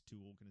linked to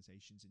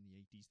organizations in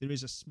the 80s, there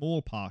is a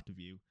small part of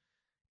you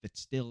that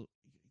still,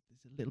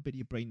 there's a little bit of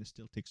your brain that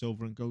still ticks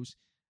over and goes,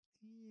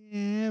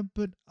 yeah,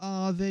 but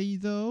are they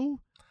though?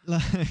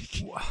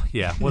 Like,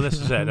 yeah, well, this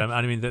is it.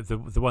 I mean,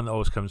 the one that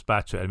always comes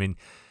back to it, I mean,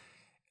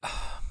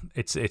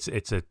 it's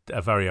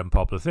a very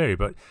unpopular theory,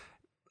 but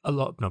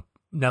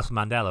Nelson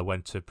Mandela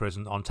went to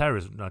prison on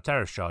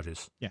terrorist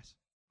charges. Yes.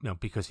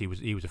 Because he was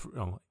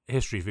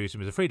history views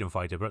him as a freedom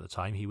fighter, but at the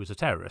time he was a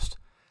terrorist.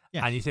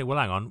 Yes. And you think, well,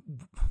 hang on,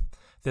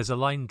 there's a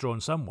line drawn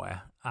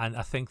somewhere, and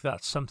I think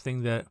that's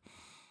something that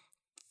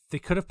they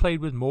could have played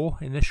with more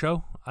in this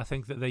show. I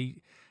think that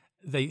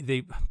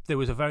there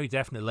was a very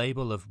definite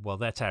label of, well,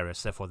 they're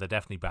terrorists, therefore they're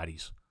definitely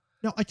baddies.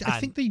 No, I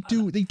think they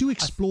do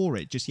explore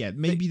it. Just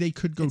maybe they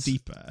could go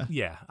deeper.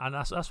 Yeah, and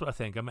that's what I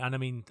think. I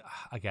mean,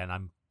 again,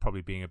 I'm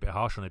probably being a bit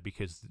harsh on it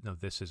because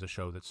this is a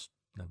show that's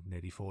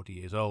nearly 40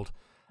 years old,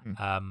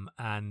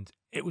 and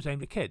it was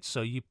aimed at kids.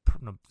 So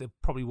there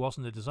probably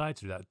wasn't a desire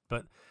to do that.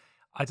 But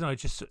I don't know. It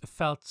just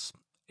felt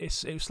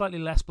it was slightly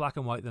less black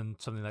and white than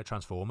something like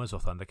Transformers or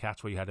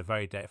Thundercats, where you had a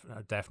very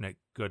definite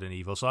good and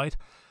evil side.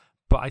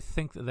 But I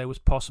think that there was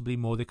possibly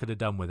more they could have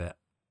done with it.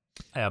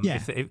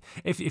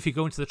 If you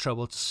go into the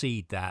trouble to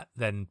seed that,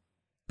 then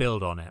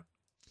build on it.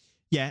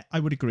 Yeah, I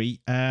would agree.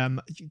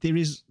 There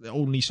is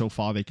only so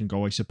far they can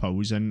go, I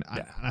suppose, and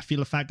I feel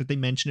the fact that they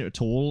mention it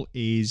at all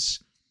is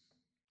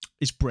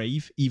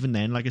brave. Even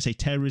then, like I say,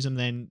 terrorism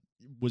then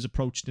was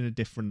approached in a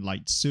different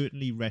light,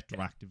 certainly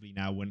retroactively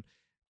now. When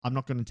I'm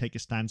not going to take a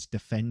stance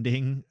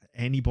defending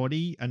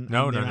anybody and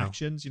their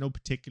actions,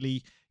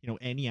 particularly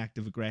any act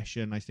of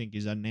aggression, I think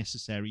is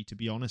unnecessary, to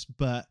be honest.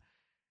 But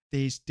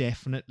there's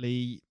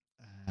definitely,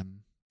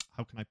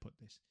 how can I put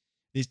this?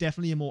 There's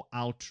definitely a more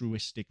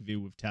altruistic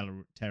view of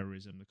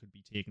terrorism that could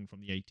be taken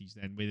from the 80s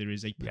then, where there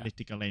is a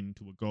political end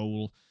to a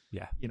goal.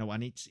 Yeah.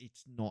 And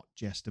it's not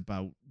just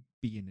about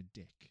being a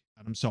dick.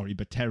 And I'm sorry,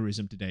 but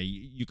terrorism today,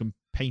 you can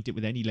paint it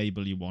with any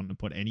label you want and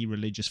put any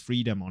religious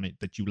freedom on it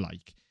that you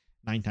like.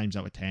 9 times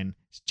out of 10,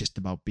 it's just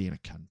about being a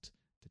cunt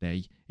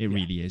today. It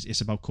really is.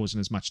 It's about causing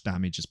as much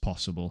damage as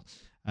possible.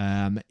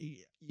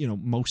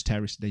 Most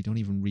terrorists, they don't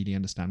even really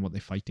understand what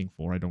they're fighting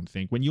for, I don't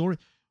think. When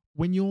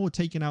you're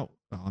taking out...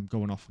 Oh, I'm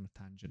going off on a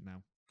tangent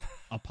now.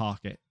 I'll park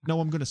it. No,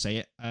 I'm going to say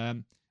it.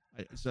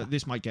 So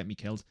this might get me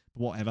killed,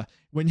 but whatever.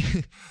 When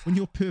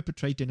you're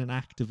perpetrating an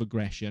act of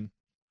aggression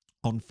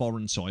on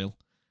foreign soil,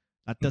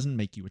 that doesn't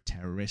make you a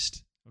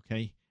terrorist,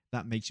 okay?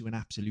 That makes you an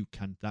absolute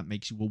cunt. That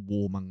makes you a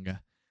warmonger.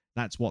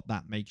 That's what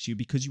that makes you,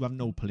 because you have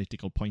no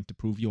political point to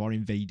prove. You are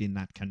invading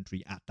that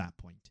country at that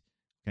point.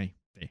 Okay,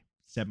 there,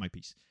 said my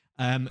piece.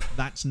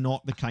 That's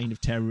not the kind of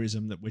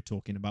terrorism that we're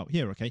talking about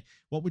here, okay?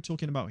 What we're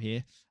talking about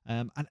here,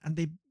 and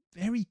they're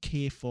very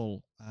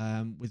careful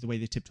with the way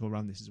they tiptoe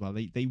around this as well.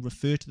 They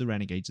refer to the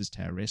renegades as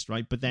terrorists,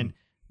 right? But then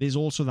there's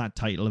also that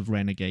title of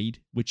renegade,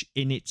 which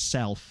in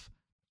itself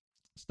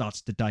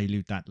starts to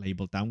dilute that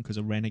label down, because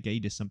a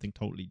renegade is something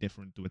totally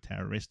different to a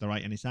terrorist, all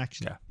right? And it's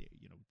actually,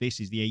 this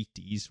is the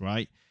 80s,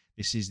 right?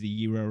 This is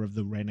the era of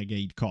the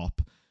renegade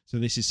cop. So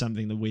this is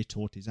something that we're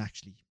taught is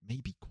actually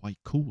maybe quite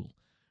cool,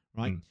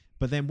 right?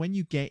 But then when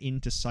you get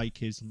into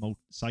Psyche's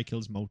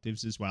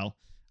motives as well,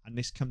 and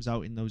this comes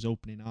out in those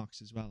opening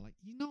arcs as well, like,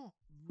 you're not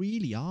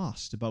really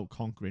asked about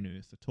conquering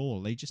Earth at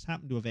all. They just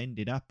happen to have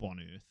ended up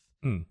on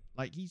Earth.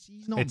 Like, he's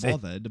not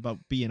bothered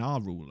about being our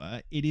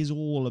ruler. It is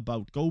all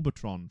about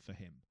Gobatron for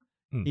him.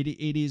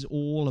 It is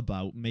all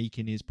about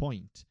making his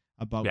point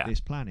about this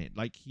planet.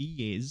 Like,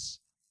 he is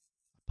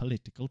a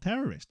political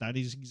terrorist. That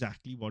is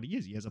exactly what he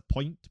is. He has a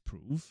point to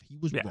prove. He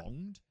was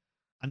wronged.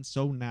 And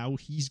so now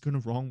he's going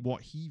to wrong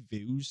what he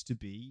views to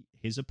be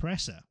his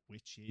oppressor,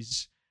 which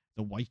is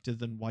the whiter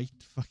than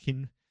white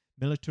fucking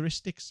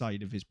militaristic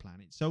side of his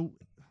planet. So,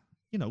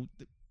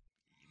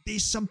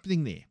 there's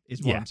something there,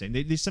 is what I'm saying.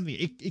 There's something.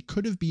 It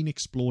could have been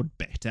explored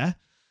better,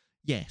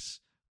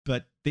 yes,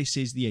 but this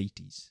is the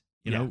 80s,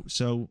 you know.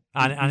 So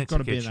and it's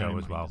got a kid show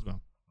as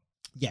well.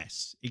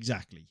 Yes,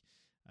 exactly.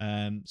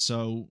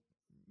 So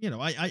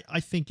I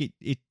think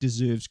it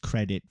deserves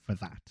credit for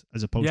that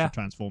as opposed to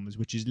Transformers,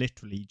 which is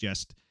literally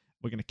just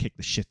we're going to kick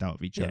the shit out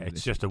of each other. Yeah,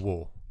 it's just a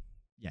war.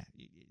 Yeah,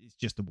 it's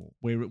just a war.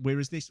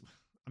 Whereas this,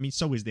 I mean,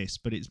 so is this,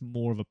 but it's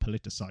more of a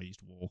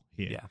politicized war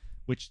here. Yeah.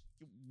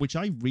 Which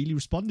I really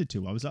responded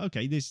to. I was like,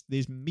 okay,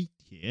 there's meat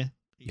here.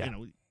 Yeah.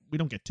 We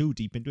don't get too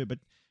deep into it, but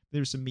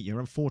there's some meat here.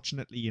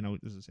 Unfortunately,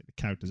 as I say, the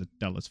characters are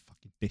dull as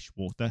fucking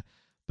dishwater.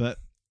 But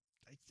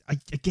I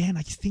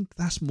think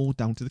that's more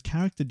down to the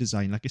character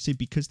design. Like I said,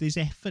 because there's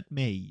effort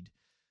made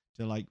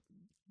to like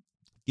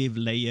give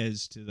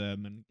layers to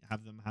them and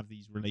have them have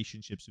these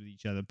relationships with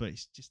each other. But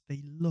it's just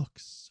they look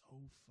so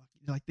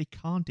fucking like they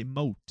can't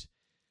emote.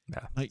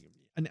 Yeah. Like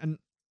and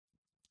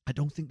I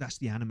don't think that's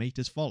the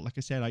animator's fault. Like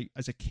I said,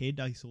 as a kid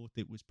I thought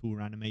it was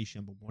poor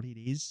animation, but what it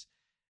is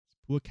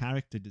poor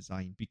character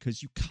design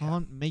because you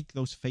can't make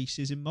those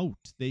faces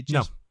emote. They're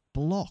just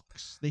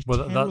blocks. They're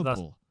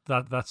terrible.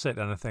 That's it.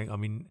 And I think, I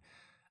mean,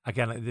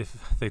 again,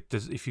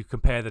 if you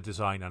compare the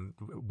design, and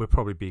we're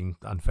probably being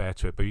unfair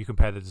to it, but you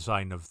compare the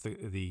design of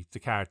the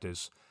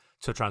characters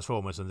to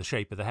Transformers and the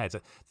shape of the heads,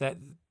 they're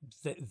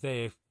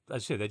as I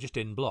say, they're just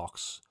in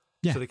blocks,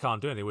 so they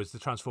can't do anything. Whereas the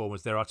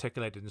Transformers, they're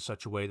articulated in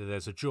such a way that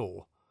there's a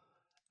jaw,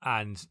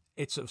 and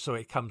so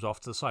it comes off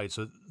to the side,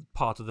 so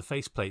part of the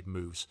faceplate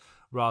moves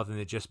rather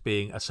than it just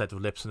being a set of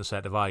lips and a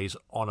set of eyes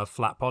on a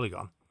flat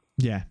polygon.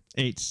 Yeah,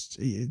 they're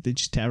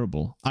just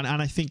terrible, and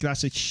I think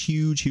that's a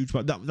huge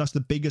problem. That's the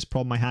biggest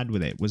problem I had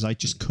with it was I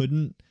just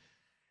couldn't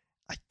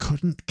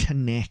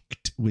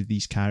connect with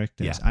these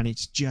characters, and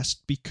it's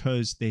just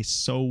because they're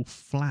so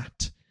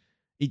flat.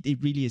 It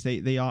really is.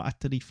 They are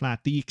utterly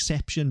flat. The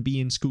exception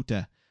being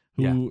Scooter,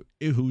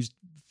 whose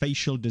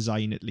facial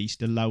design at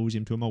least allows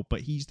him to emote,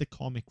 but he's the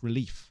comic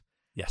relief.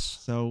 Yes.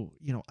 So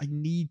I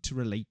need to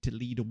relate to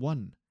Leader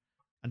 1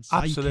 and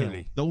Psykill.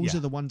 Absolutely. Those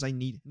are the ones I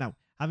need. Now,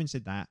 having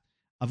said that,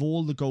 of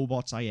all the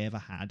GoBots I ever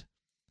had,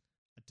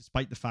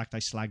 despite the fact I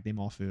slagged him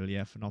off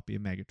earlier for not being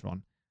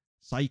Megatron,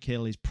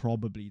 Psykill is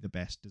probably the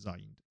best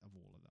designed of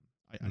all of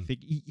them. I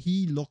think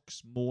he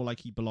looks more like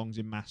he belongs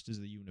in Masters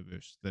of the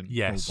Universe than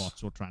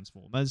GoBots or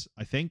Transformers.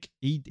 I think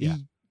you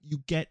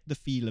get the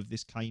feel of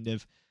this kind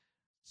of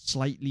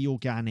slightly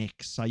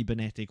organic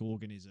cybernetic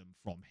organism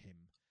from him.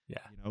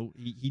 Yeah.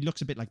 He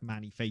looks a bit like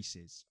Manny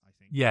Faces, I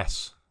think.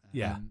 Yes.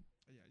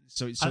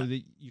 So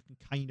that you can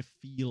kind of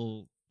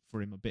feel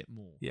for him a bit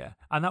more. Yeah,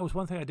 and that was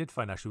one thing I did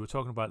find actually. We were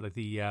talking about like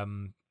the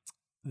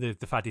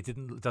fact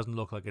it doesn't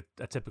look like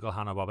a typical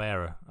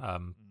Hanna-Barbera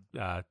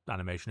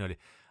animation earlier.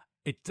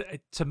 It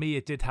to me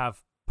it did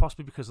have,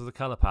 possibly because of the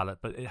color palette,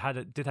 but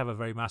it did have a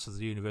very Masters of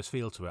the Universe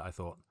feel to it, I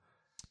thought.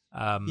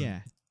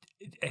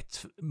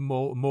 It's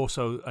more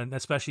so, and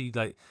especially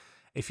like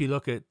if you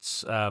look at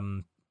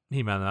He-Man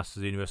and Masters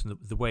of the Universe and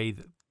the way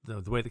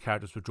the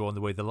characters were drawn,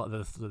 the way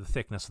the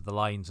thickness of the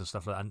lines and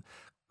stuff like that, and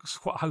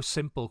how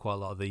simple quite a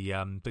lot of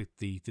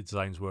the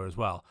designs were as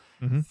well.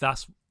 Mm-hmm.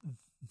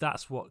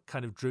 That's what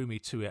kind of drew me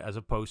to it, as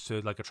opposed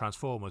to like a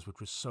Transformers, which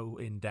was so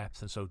in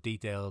depth and so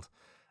detailed,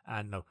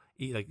 and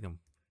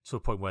to a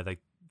point where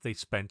they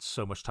spent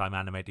so much time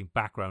animating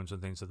backgrounds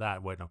and things like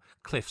that, where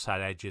cliffs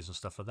had edges and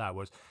stuff like that.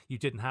 Whereas you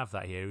didn't have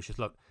that here. It was just,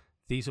 look,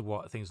 these are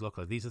what things look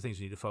like. These are things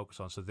you need to focus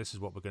on. So this is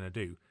what we're going to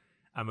do,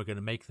 and we're going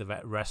to make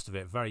the rest of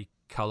it very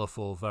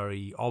colourful,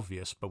 very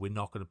obvious, but we're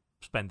not going to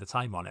spend the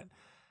time on it.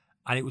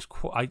 And it was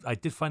I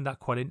did find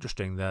that quite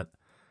interesting that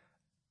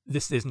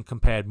this isn't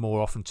compared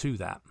more often to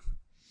that.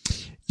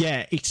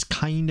 Yeah, it's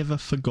kind of a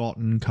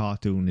forgotten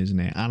cartoon, isn't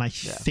it? And I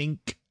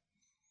think,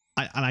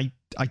 I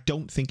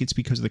don't think it's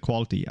because of the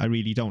quality. I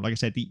really don't. Like I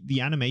said, the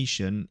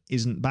animation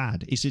isn't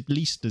bad. It's at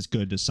least as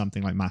good as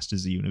something like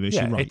Masters of the Universe.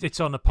 Yeah, you're right. It's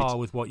on a par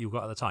with what you've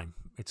got at the time.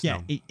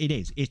 It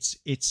is.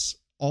 It's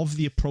of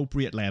the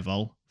appropriate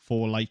level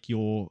for like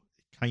your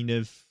kind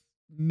of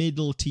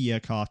middle tier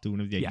cartoon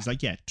of the 80s.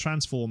 Like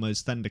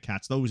Transformers,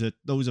 Thundercats,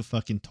 those are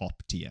fucking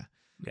top tier.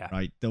 Yeah.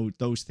 Right?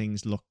 Those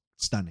things look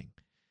stunning.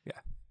 Yeah.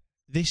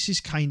 This is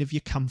kind of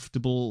your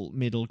comfortable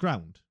middle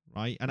ground,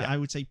 right? And I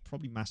would say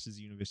probably Masters of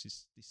the Universe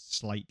is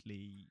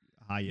slightly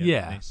higher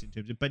than this in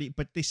terms of,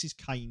 but this is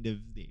kind of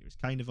there. It's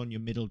kind of on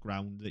your middle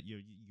ground that your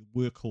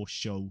workhorse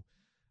show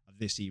of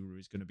this era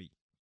is going to be.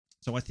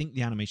 So I think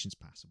the animation's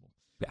passable.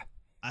 Yeah.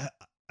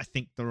 I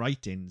think the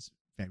writing's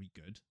very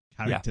good.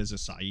 Characters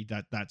aside,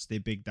 that's their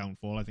big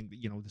downfall. I think that,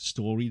 the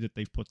story that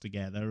they've put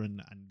together and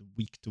the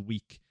week to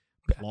week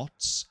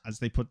plots as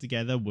they put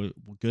together were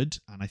good,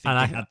 and I think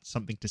they had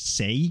something to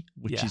say,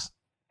 which is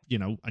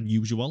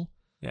unusual.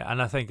 Yeah,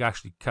 and I think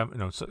actually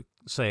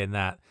saying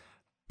that,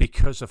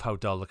 because of how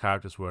dull the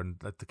characters were, and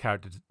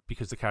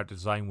because the character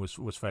design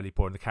was fairly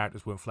poor and the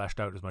characters weren't fleshed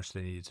out as much as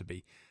they needed to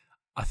be,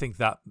 I think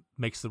that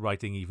makes the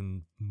writing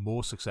even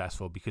more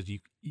successful, because you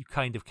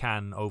kind of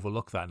can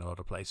overlook that in a lot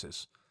of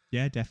places.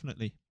 Yeah,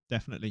 definitely.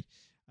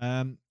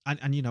 And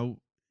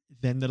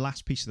then the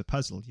last piece of the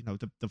puzzle,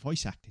 the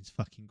voice acting's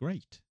fucking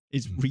great.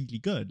 It's really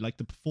good. Like,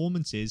 the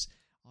performances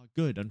are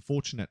good.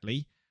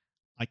 Unfortunately,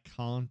 I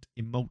can't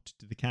emote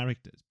to the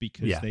characters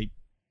because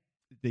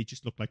they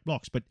just look like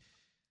blocks. But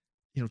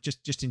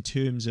just in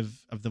terms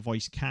of the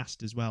voice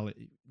cast as well,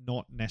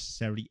 not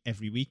necessarily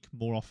every week,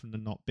 more often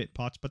than not bit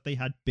parts, but they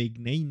had big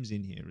names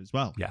in here as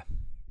well. Yeah.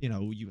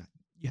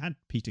 You had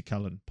Peter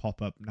Cullen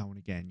pop up now and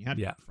again. You had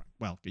Frank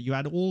Welker. You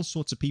had all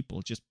sorts of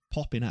people just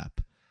popping up.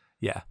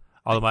 Yeah.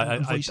 Although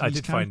I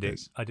did find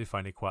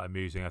it quite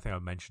amusing. I think I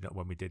mentioned it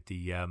when we did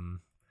the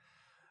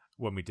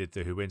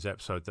Who Wins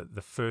episode, that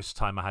the first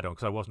time I had on,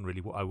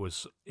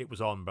 because it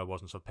was on, but I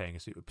wasn't sort of paying a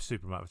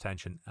super amount of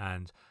attention.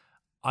 And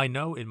I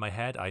know in my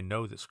head,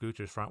 that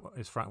Scooter is Frank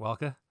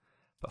Welker,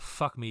 but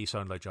fuck me, he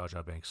sounded like Jar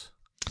Jar Binks.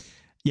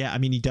 Yeah, I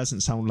mean, he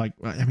doesn't sound like...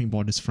 I mean,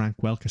 what does Frank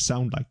Welker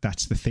sound like?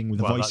 That's the thing with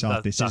the voice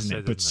artist, isn't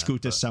it? But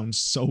Scooter sounds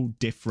so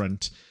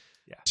different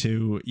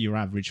to your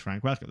average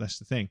Frank Welker. That's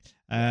the thing.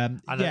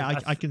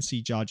 I can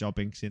see Jar Jar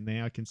Binks in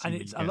there. I can see...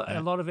 And it's,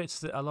 a lot of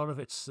it's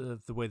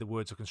the way the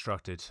words are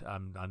constructed,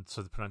 and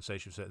so the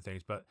pronunciation of certain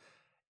things. But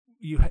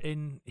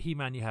in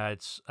He-Man, you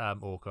had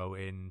Orko.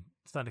 In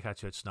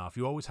Thundercats, you had Snarf.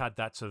 You always had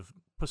that sort of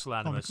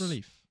pusillanimous... Comic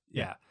relief.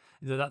 Yeah.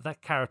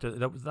 That character,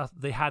 that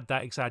they had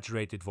that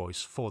exaggerated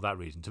voice for that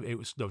reason.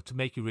 To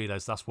make you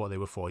realise that's what they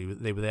were for.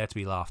 They were there to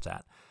be laughed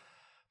at.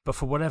 But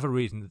for whatever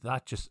reason,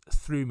 that just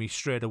threw me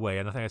straight away.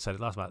 And I think I said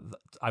it last month.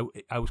 I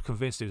was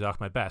convinced he was Ark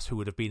My Best, who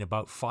would have been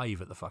about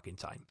 5 at the fucking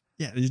time.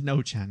 Yeah, there's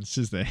no chance,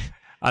 is there?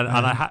 And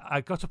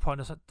I got to a point.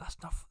 I said, "That's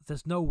not.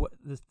 There's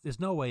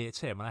no way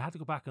it's him." And I had to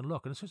go back and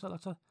look. And as soon as I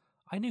looked,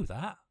 I knew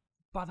that,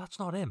 but that's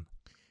not him.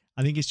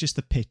 I think it's just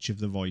the pitch of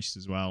the voice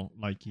as well.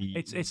 Like he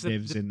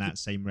lives in that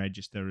same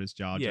register as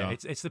Jar Jar. Yeah,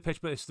 it's the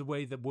pitch, but it's the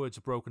way the words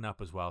are broken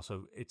up as well.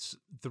 So it's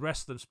the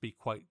rest of them speak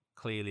quite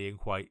clearly and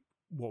quite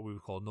what we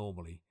would call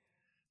normally,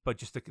 but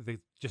just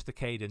the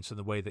cadence and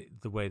the way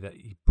that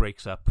he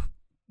breaks up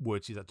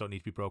words that don't need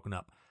to be broken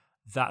up.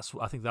 I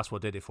think that's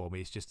what did it for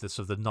me. It's just the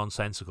sort of the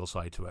nonsensical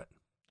side to it.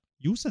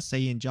 You are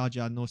saying Jar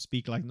Jar no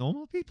speak like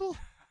normal people?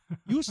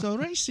 You're so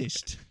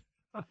racist.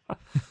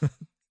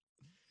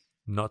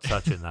 Not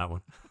touching that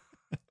one.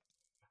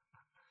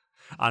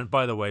 And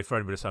by the way, for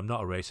anybody else, I'm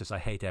not a racist. I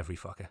hate every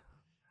fucker.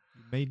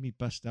 You made me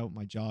bust out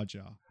my Jar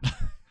Jar.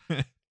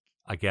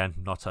 Again,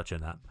 not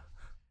touching that.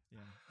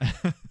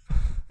 Yeah.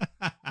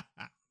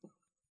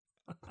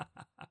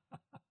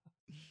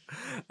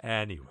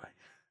 Anyway.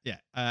 Yeah.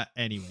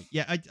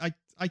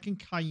 I can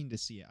kind of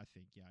see it. I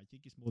think. Yeah, I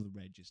think it's more the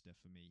register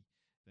for me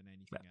than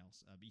anything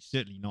else. He's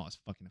certainly not as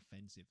fucking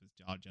offensive as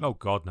Jar Jar. Oh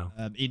God, no.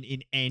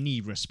 In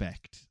any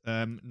respect,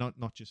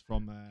 not just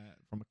from a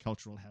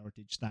cultural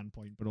heritage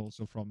standpoint, but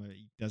also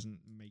he doesn't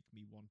make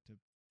me want to,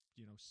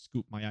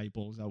 scoop my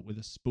eyeballs out with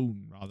a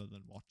spoon rather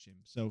than watch him.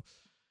 So,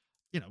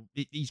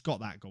 he's got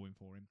that going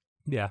for him.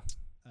 Yeah.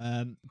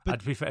 But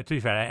to be fair,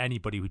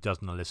 anybody who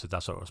doesn't elicit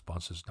that sort of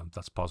response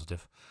that's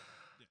positive.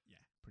 Yeah,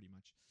 pretty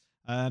much.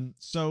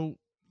 So.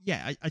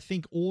 Yeah, I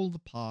think all the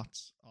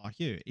parts are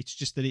here. It's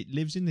just that it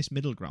lives in this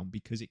middle ground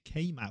because it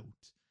came out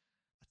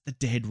at the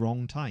dead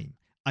wrong time.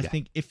 I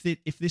think if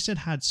this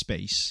had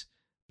space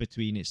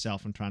between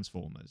itself and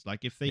Transformers,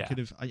 like if they could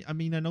have... I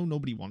mean, I know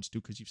nobody wants to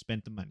because you've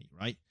spent the money,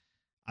 right?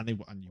 And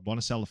you want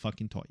to sell the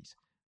fucking toys.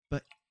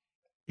 But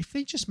if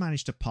they just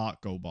managed to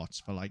park GoBots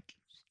for like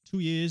 2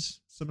 years,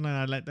 something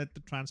like that, let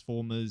the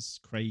Transformers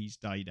craze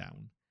die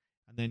down,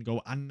 and then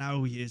go, and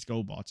now here's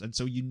GoBots. And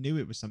so you knew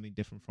it was something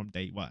different from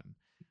day one.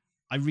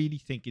 I really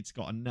think it's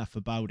got enough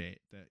about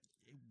it that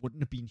it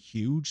wouldn't have been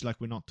huge.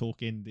 Like, we're not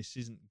talking, this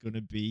isn't going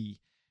to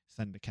be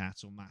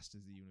Thundercats or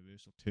Masters of the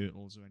Universe or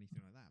Turtles or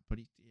anything like that.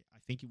 But I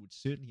think it would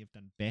certainly have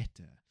done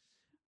better.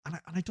 And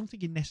I don't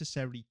think it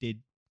necessarily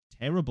did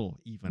terrible,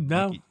 even.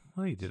 No,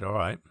 he did all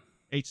right.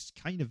 It's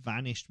kind of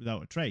vanished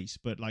without a trace.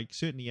 But, like,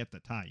 certainly at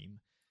the time,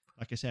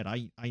 like I said,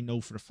 I know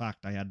for a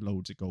fact I had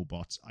loads of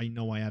GoBots. I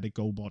know I had a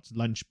GoBots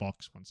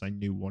lunchbox once I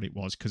knew what it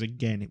was, because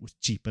again, it was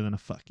cheaper than a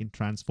fucking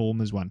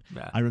Transformers one.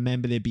 Yeah. I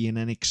remember there being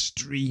an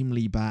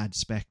extremely bad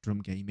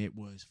Spectrum game. It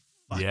was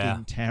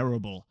fucking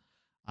terrible,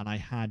 and I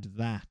had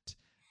that.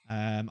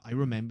 I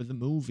remember the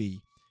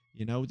movie.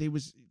 They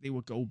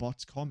were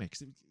GoBots comics.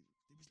 There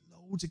was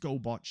loads of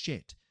GoBot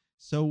shit.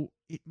 So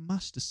it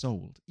must have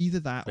sold. Either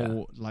that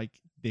or like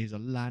there's a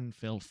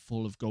landfill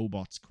full of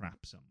GoBots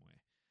crap somewhere.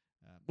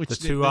 The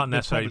two aren't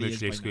necessarily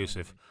mutually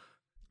exclusive.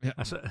 Yeah.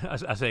 I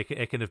say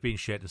it can have been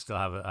shit and still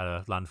have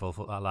a landfill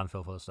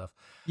full of stuff.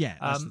 Yeah,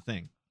 that's the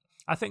thing.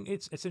 I think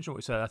it's interesting what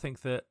you said. I think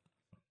that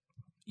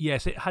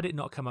yes, had it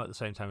not come out at the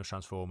same time as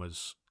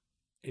Transformers,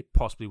 it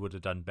possibly would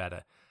have done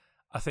better.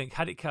 I think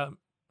had it come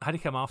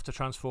after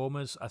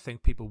Transformers, I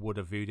think people would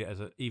have viewed it as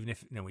even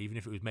if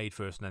it was made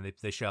first and then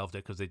they shelved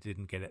it because they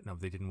didn't get it. No,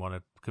 they didn't want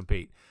to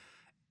compete.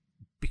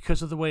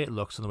 Because of the way it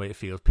looks and the way it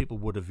feels, people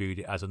would have viewed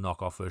it as a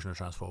knockoff version of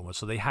Transformers.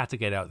 So they had to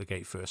get out the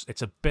gate first.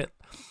 It's a bit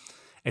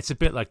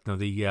like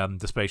the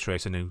space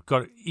race, and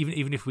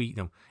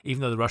even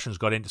though the Russians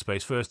got into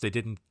space first, they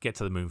didn't get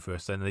to the moon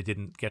first, then they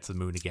didn't get to the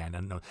moon again,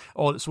 and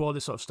all this sort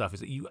of stuff is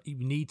that you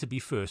need to be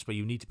first, but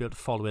you need to be able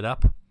to follow it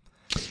up.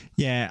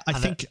 Yeah,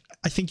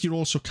 I think you're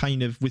also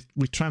kind of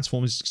with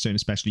Transformers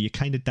especially, you're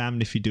kind of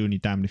damned if you do and you're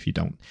damned if you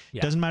don't.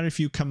 Yeah. Doesn't matter if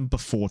you come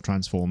before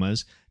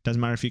Transformers, doesn't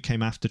matter if you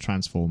came after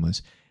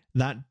Transformers.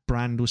 that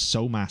brand was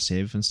so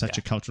massive and such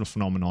a cultural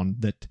phenomenon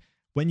that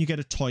when you get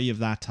a toy of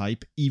that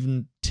type,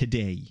 even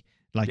today,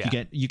 like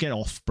you get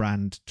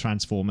off-brand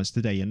Transformers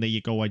today, and there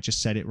you go. I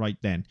just said it right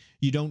then.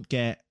 You don't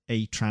get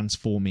a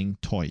transforming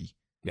toy.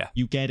 Yeah.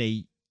 You get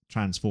a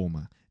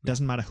Transformer.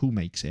 Doesn't matter who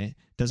makes it.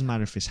 Doesn't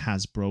matter if it's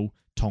Hasbro,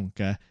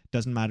 Tonka.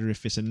 Doesn't matter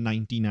if it's a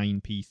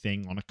 99p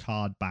thing on a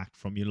card back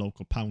from your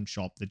local pound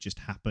shop that just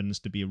happens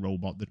to be a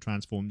robot that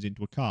transforms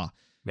into a car.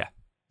 Yeah.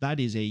 That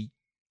is a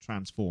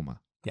Transformer.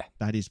 Yeah.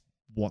 That is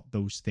what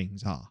those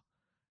things are.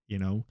 You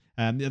know?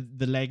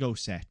 The Lego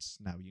sets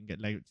now, you can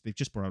get Lego. They've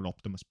just brought out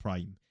Optimus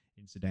Prime,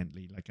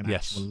 incidentally, like an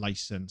actual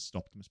licensed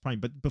Optimus Prime.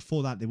 But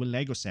before that, there were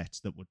Lego sets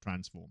that would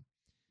transform.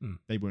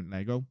 They weren't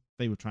Lego.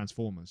 They were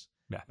Transformers.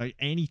 Yeah. Like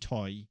any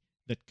toy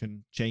that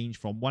can change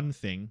from one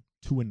thing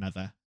to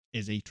another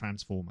is a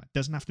Transformer. It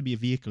doesn't have to be a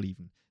vehicle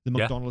even. The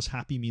McDonald's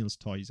Happy Meals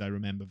toys I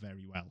remember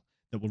very well,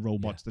 that were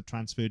robots that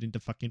transferred into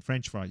fucking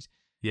French fries.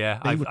 Yeah,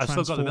 I've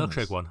still got the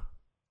milkshake one.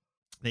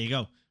 There you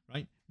go,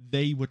 right?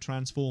 They were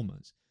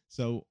Transformers.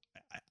 So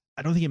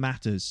I don't think it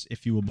matters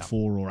if you were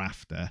before or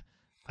after.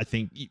 I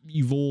think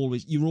you're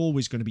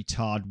always going to be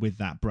tarred with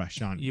that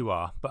brush, aren't you? You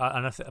are, but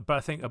I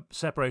think a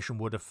separation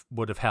would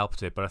have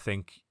helped it. But I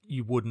think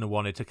you wouldn't have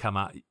wanted to come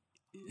out.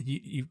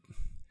 You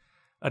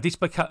at least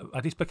by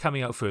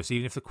coming out first,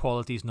 even if the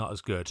quality is not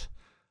as good,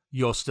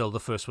 you're still the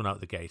first one out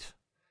the gate.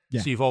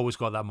 Yeah. So you've always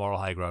got that moral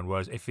high ground.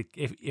 Whereas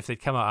if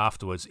they'd come out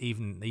afterwards,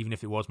 even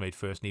if it was made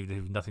first, and even if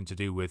it was nothing to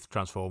do with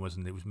Transformers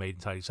and it was made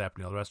entirely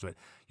separately and all the rest of it,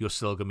 you're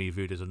still going to be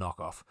viewed as a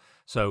knockoff.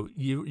 So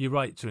you're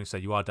right to say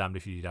you are damned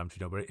if you do, damned if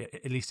you don't. But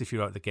at least if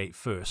you're out the gate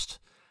first,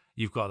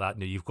 you've got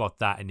that. You've got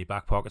that in your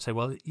back pocket. Say,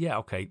 well, yeah,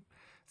 okay,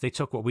 they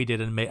took what we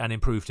did and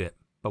improved it,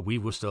 but we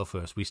were still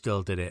first. We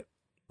still did it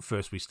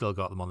first. We still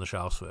got them on the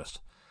shelves first.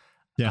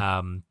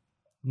 Yeah.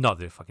 Not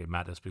that it fucking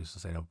matters, because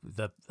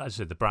as I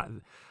said, the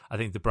brand. I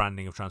think the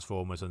branding of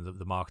Transformers and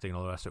the marketing and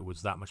all the rest of it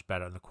was that much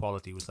better, and the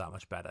quality was that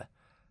much better.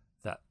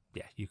 That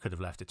you could have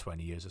left it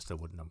 20 years, it still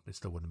wouldn't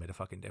have made a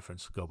fucking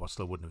difference. GoBots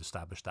still wouldn't have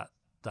established that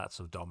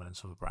sort of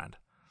dominance of a brand.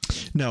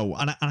 No,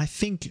 and I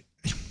think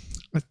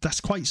that's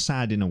quite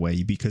sad in a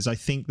way, because I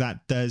think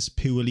that does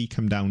purely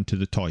come down to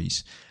the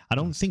toys. I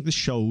don't think the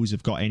shows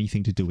have got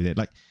anything to do with it.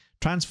 Like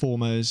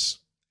Transformers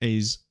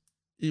is,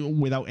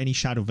 without any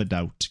shadow of a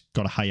doubt,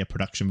 got a higher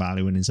production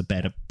value and is a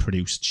better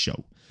produced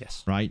show.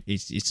 Yes. Right?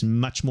 It's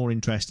much more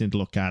interesting to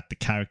look at. The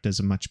characters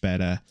are much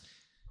better.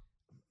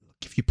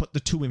 If you put the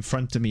two in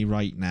front of me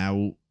right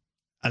now,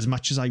 as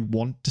much as I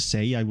want to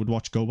say I would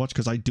watch GoBots,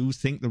 because I do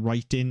think the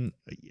writing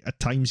at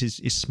times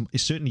is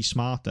certainly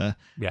smarter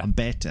and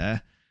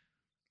better,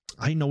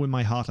 I know in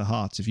my heart of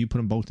hearts, if you put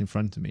them both in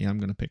front of me, I'm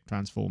going to pick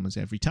Transformers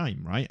every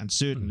time, right? And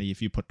certainly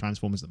if you put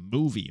Transformers the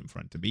movie in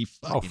front of me,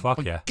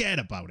 forget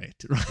about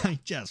it, right?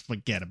 Just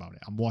forget about it.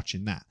 I'm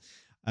watching that.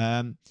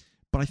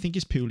 But I think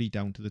it's purely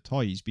down to the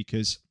toys,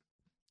 because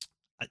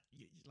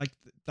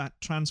that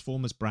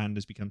Transformers brand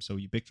has become so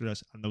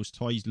ubiquitous, and those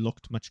toys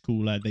looked much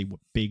cooler. They were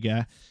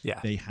bigger. Yeah.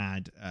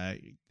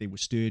 They were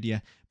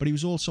sturdier. But it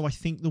was also, I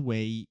think, the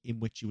way in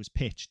which it was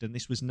pitched, and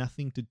this was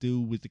nothing to do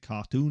with the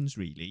cartoons,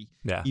 really.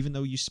 Yeah. Even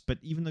though you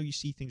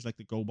see things like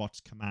the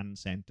GoBots Command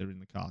Center in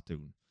the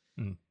cartoon,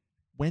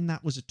 when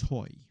that was a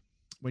toy,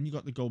 when you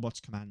got the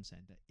GoBots Command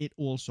Center, it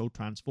also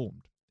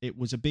transformed. It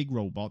was a big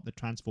robot that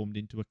transformed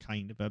into a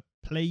kind of a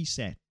play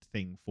set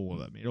thing for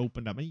them. It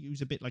opened up. It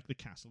was a bit like the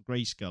Castle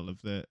Grayskull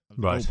of the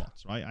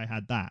robots, right? I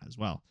had that as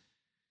well.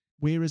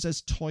 Whereas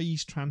as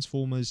toys,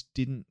 Transformers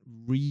didn't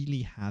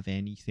really have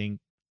anything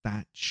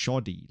that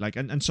shoddy.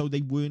 And so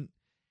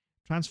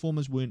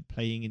Transformers weren't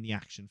playing in the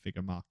action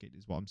figure market,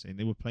 is what I'm saying.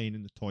 They were playing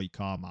in the toy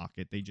car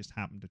market. They just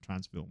happened to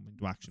transform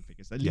into action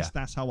figures. At least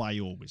that's how I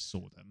always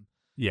saw them.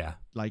 Yeah.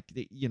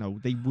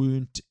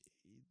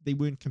 They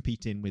weren't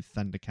competing with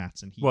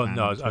Thundercats and Well, He-Man.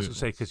 no, I was going to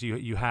say, because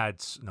you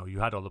had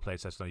all the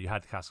playsets. No, you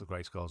had Castle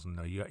Grayskulls,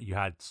 and you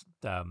had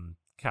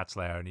Cat's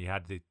Lair, and you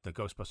had the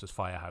Ghostbusters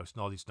Firehouse,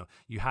 and all these.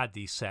 You had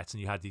these sets, and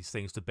you had these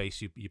things to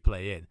base you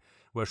play in.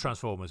 Whereas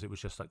Transformers, it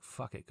was just like,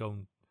 fuck it, go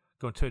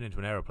and turn into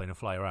an aeroplane and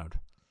fly around.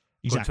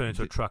 Exactly. Go and turn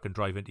into a truck and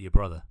drive into your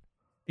brother.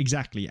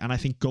 Exactly, and I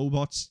think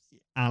GoBots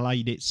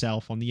allied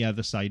itself on the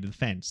other side of the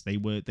fence. They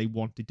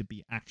wanted to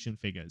be action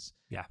figures.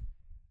 Yeah.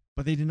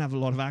 But they didn't have a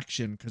lot of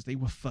action because they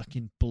were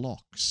fucking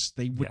blocks.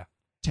 They were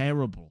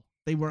terrible.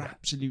 They were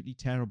absolutely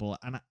terrible.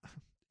 And,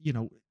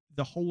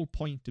 the whole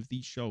point of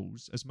these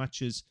shows, as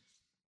much as,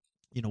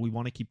 we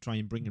want to keep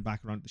trying bringing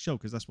back around the show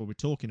because that's what we're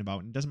talking about.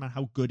 And it doesn't matter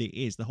how good it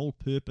is. The whole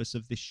purpose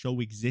of this show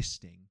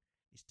existing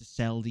is to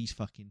sell these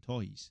fucking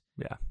toys.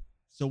 Yeah.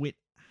 So it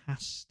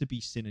has to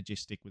be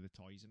synergistic with the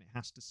toys, and it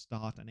has to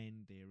start and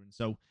end there. And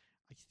so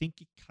I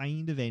think it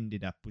kind of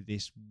ended up with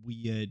this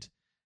weird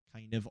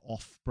kind of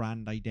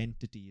off-brand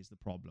identity is the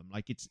problem.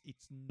 Like it's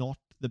not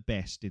the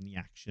best in the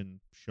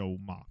action show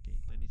market,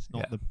 and it's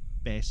not the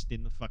best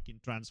in the fucking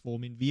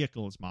transforming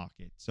vehicles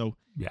market. So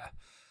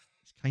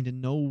it's kind of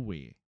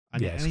nowhere.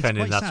 And it's kind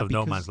of that sort of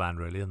no man's land,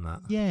 really, isn't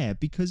that? Yeah,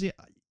 because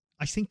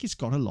I think it's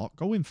got a lot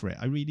going for it.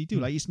 I really do.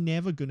 Like it's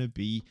never going to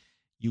be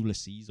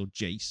Ulysses or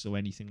Jace or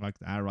anything like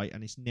that, right?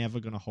 And it's never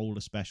going to hold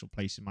a special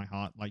place in my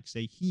heart like,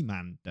 say,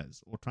 He-Man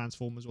does, or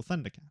Transformers or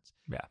Thundercats.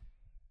 Yeah.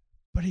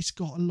 But it's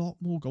got a lot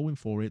more going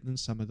for it than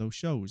some of those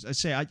shows. I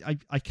say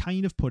I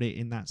kind of put it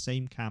in that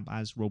same camp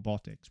as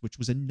Robotics, which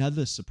was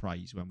another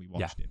surprise when we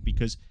watched it,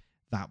 because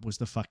that was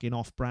the fucking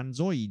off-brand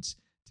Zoids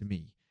to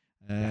me.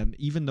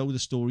 Even though the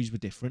stories were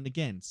different,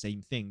 again,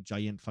 same thing,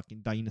 giant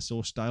fucking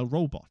dinosaur-style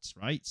robots,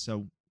 right?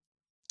 So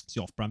it's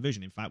the off-brand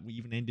version. In fact, we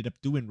even ended up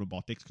doing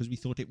Robotics because we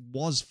thought it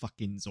was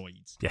fucking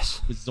Zoids. Yes.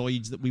 It was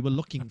Zoids that we were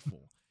looking for,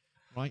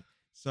 right?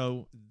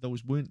 So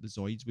those weren't the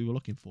Zoids we were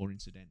looking for,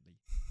 incidentally.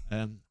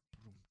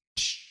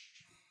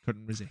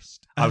 Couldn't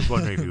resist. I was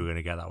wondering if you were going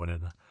to get that one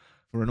in there.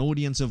 For an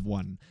audience of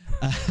one.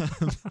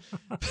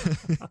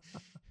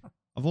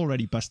 I've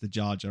already busted the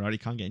jar, right? It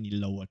can't get any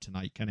lower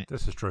tonight, can it?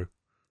 This is true.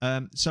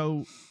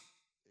 So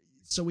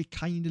it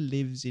kind of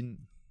lives in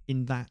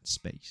that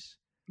space.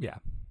 Yeah.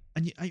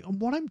 And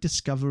what I'm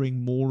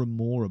discovering more and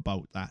more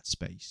about that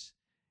space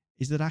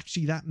is that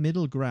actually that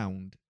middle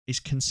ground is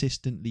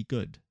consistently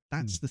good.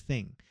 That's the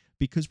thing.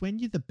 Because when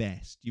you're the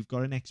best, you've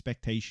got an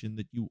expectation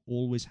that you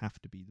always have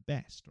to be the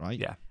best, right?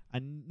 Yeah.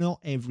 And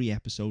not every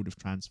episode of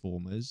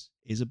Transformers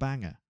is a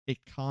banger.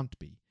 It can't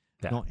be.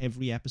 Yeah. Not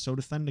every episode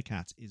of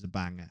Thundercats is a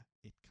banger.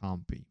 It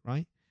can't be,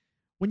 right?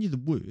 When you're the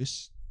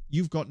worst,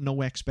 you've got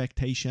no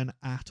expectation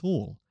at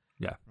all.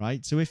 Yeah.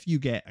 Right? So if you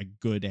get a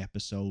good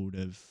episode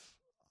of,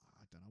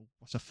 I don't know,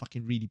 what's a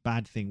fucking really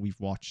bad thing we've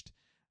watched?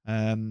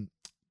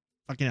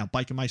 Fucking hell,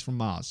 Biker Mice from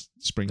Mars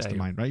springs to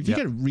mind, right? If you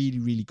get a really,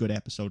 really good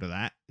episode of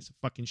that, it's a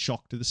fucking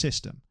shock to the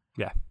system.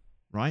 Yeah.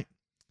 Right?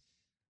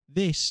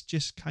 This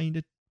just kind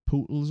of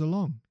pootles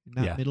along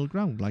in that middle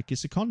ground. Like,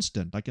 it's a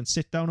constant. I can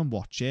sit down and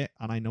watch it,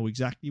 and I know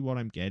exactly what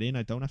I'm getting.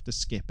 I don't have to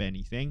skip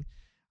anything.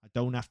 I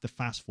don't have to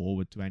fast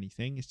forward to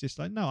anything. It's just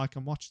like, no, I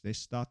can watch this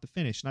start to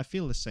finish. And I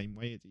feel the same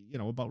way,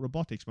 about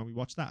Robotics when we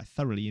watched that. I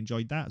thoroughly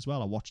enjoyed that as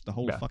well. I watched the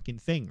whole fucking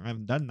thing. I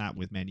haven't done that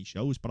with many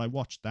shows, but I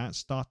watched that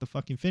start to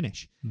fucking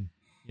finish.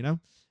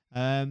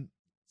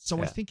 So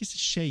I think it's a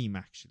shame,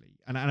 actually.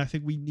 And I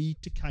think we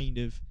need to kind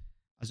of,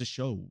 as a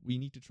show, we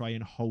need to try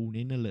and hone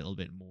in a little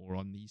bit more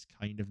on these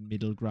kind of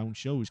middle ground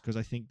shows, because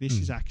I think this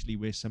is actually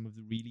where some of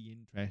the really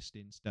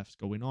interesting stuff's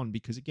going on.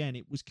 Because again,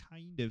 it was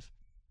kind of,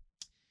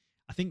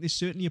 I think there's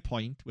certainly a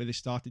point where they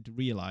started to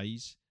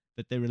realize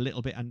that they're a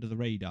little bit under the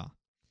radar.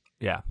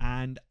 Yeah.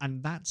 And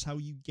that's how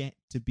you get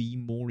to be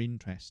more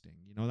interesting.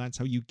 That's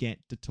how you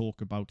get to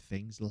talk about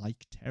things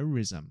like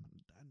terrorism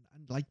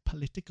and like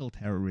political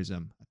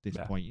terrorism at this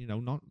point,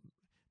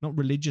 not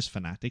religious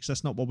fanatics.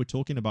 That's not what we're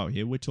talking about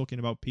here. We're talking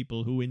about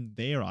people who in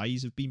their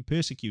eyes have been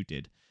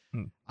persecuted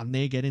and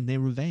they're getting their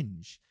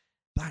revenge.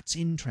 That's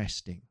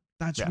interesting.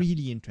 That's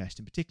really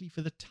interesting, particularly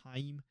for the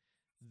time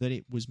that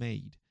it was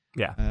made.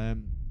 Yeah.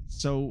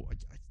 So I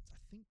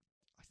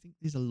think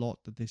there's a lot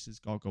that this has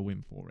got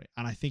going for it,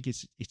 and I think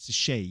it's a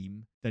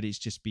shame that it's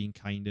just been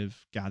kind of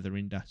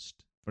gathering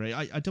dust. But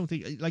I don't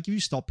think, like, if you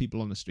stop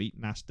people on the street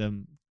and ask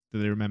them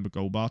do they remember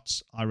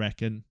GoBots, I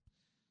reckon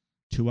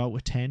 2 out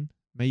of 10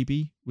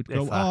 maybe would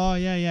go, oh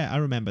yeah, I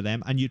remember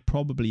them, and you'd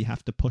probably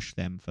have to push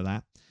them for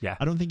that. Yeah.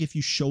 I don't think if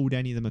you showed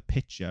any of them a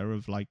picture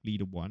of like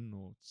Leader 1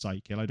 or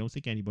Psykill, I don't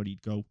think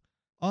anybody'd go,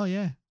 oh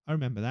yeah, I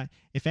remember that.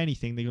 If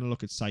anything, they're going to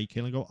look at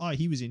Psykill and go, oh,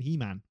 he was in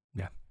He-Man.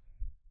 Yeah.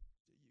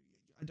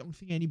 I don't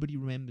think anybody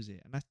remembers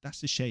it, and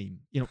that's a shame.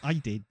 I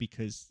did,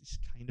 because it's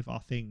kind of our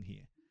thing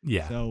here.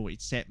 Yeah. So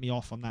it set me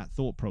off on that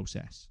thought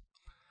process.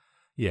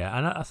 Yeah,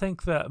 and I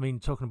think that,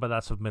 talking about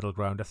that sort of middle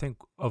ground, I think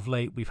of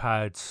late we've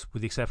had,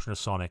 with the exception of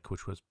Sonic,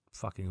 which was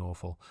fucking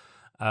awful,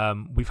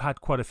 we've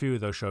had quite a few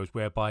of those shows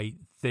whereby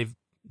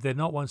they're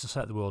not ones to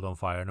set the world on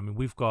fire. And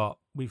we've got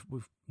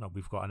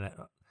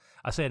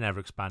I say an ever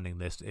expanding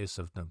list is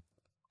of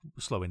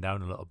slowing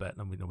down a little bit,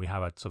 and we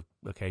have had sort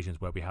of occasions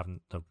where we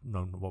haven't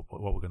known what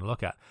we're going to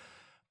look at.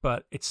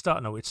 But it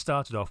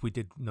started off. We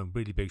did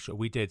really big show.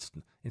 We did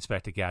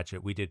Inspector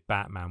Gadget. We did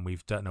Batman.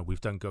 We've done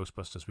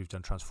Ghostbusters. We've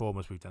done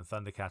Transformers. We've done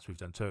Thundercats. We've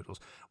done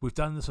Turtles. We've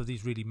done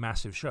these really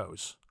massive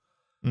shows.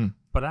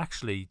 But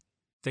actually,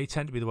 they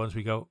tend to be the ones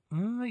we go,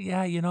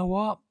 yeah, you know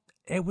what?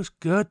 It was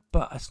good,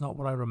 but it's not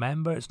what I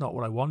remember. It's not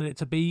what I wanted it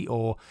to be,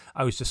 or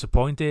I was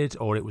disappointed,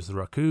 or it was the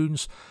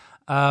raccoons.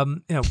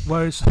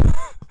 Whereas,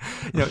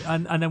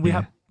 and then we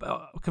have,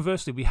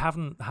 conversely, we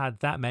haven't had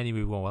that many.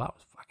 We went, well, that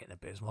was fucking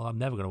abysmal. I'm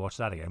never going to watch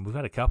that again. We've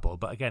had a couple,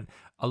 but again,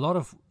 a lot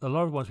of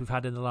ones we've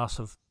had in the last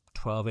of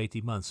 12,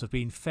 18 months have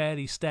been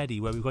fairly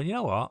steady, where we've gone, you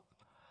know what,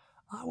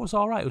 that was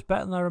all right. It was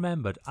better than I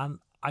remembered, and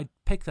I'd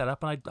pick that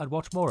up and I'd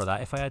watch more of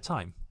that if I had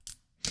time.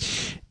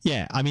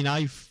 Yeah,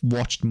 I've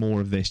watched more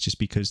of this just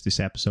because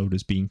this episode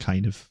has been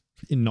kind of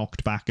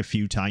knocked back a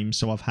few times,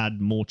 so I've had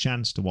more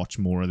chance to watch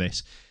more of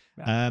this.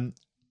 Yeah.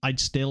 I'd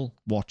still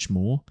watch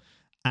more,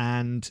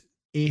 and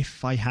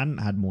if I hadn't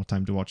had more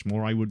time to watch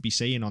more, I would be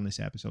saying on this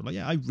episode, like,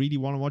 yeah, I really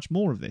want to watch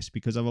more of this,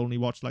 because I've only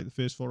watched like the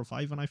first 4 or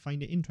 5 and I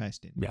find it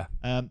interesting. Yeah.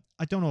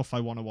 I don't know if I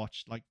want to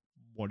watch, like,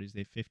 what is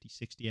there, 50,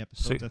 60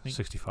 episodes, I think?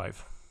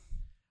 65.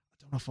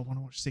 I don't know if I want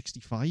to watch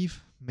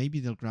 65. Maybe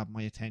they'll grab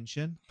my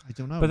attention. I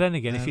don't know. But then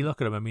again, if you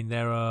look at them, I mean,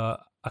 there are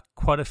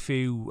quite a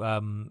few.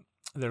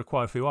 There are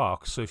quite a few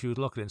arcs. So if you would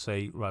look at it and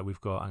say, right,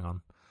 we've got. Hang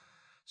on.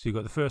 So you've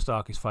got the first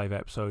arc is 5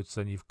 episodes.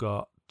 Then you've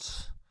got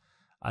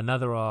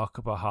another arc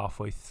about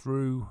halfway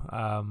through,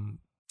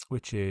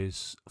 which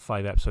is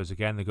 5 episodes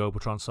again, the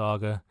Gobotron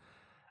saga,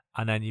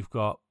 and then you've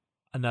got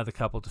another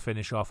couple to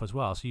finish off as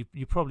well. So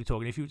you're probably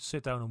talking, if you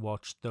sit down and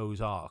watch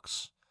those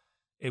arcs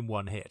in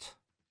one hit,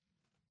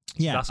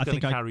 that's going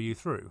to carry you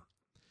through.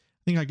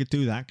 I think I could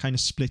do that, kind of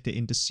split it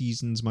into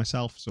seasons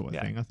myself, sort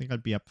of thing. I think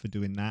I'd be up for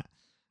doing that.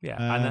 Yeah,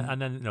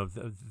 and then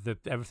the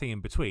everything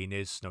in between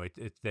is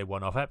they're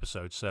one-off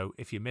episodes. So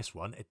if you miss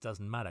one, it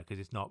doesn't matter because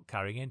it's not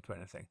carrying into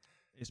anything.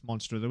 It's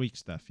Monster of the Week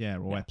stuff,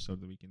 or Episode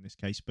of the Week in this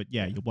case. But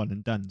you're one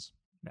and dones.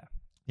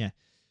 Yeah.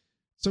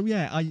 So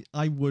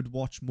I would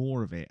watch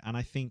more of it, and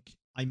I think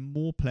I'm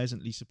more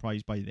pleasantly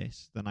surprised by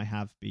this than I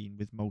have been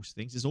with most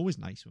things. It's always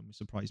nice when we're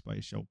surprised by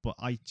a show, but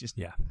I just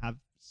have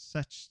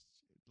such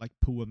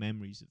poor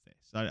memories of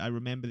this. I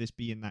remember this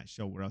being that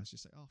show where I was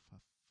just like, oh, for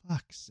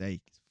fuck's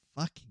sake,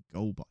 fucking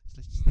GoBots.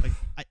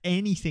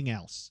 Anything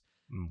else.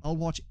 I'll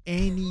watch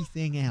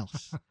anything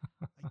else.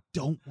 I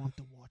don't want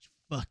to watch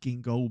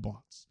fucking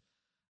GoBots.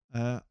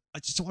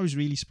 So I was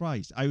really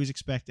surprised. I was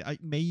expecting,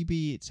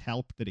 maybe it's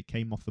helped that it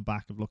came off the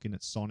back of looking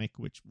at Sonic,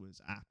 which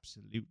was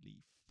absolutely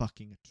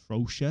fucking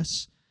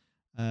atrocious.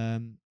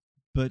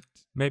 But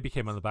maybe it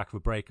came on the back of a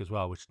break as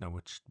well, which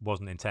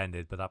wasn't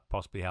intended, but that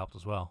possibly helped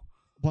as well.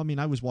 Well, I mean,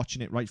 I was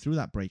watching it right through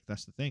that break.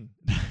 That's the thing.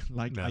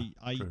 I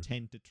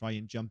tend to try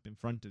and jump in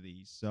front of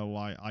these. So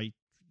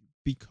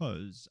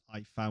because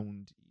I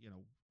found,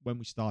 when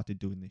we started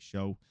doing this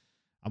show,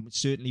 and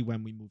certainly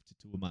when we moved to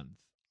 2 a month,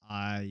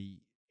 I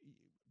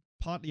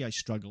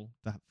struggle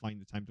to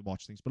find the time to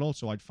watch things, but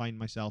also I'd find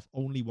myself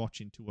only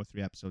watching 2 or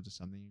 3 episodes of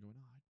something and going,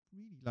 oh, I'd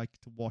really like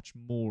to watch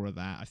more of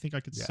that. I think I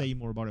could say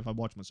more about it if I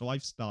watch more. So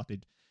I've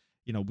started,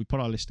 we put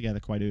our list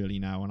together quite early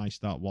now, and I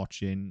start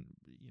watching,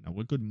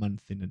 a good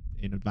month in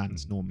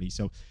advance normally.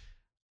 So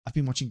I've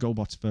been watching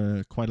GoBots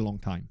for quite a long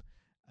time.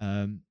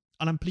 And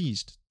I'm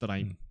pleased that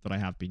I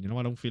have been.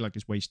 I don't feel like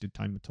it's wasted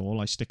time at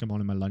all. I stick them on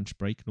in my lunch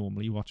break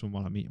normally, watch them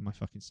while I'm eating my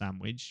fucking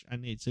sandwich,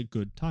 and it's a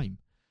good time.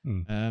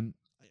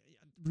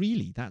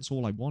 Really, that's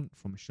all I want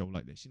from a show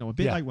like this. A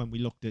bit like when we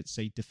looked at,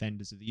 say,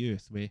 Defenders of the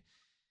Earth, where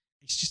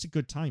it's just a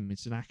good time.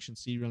 It's an action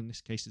serial. In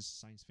this case, it's a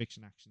science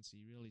fiction action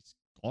serial. It's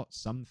got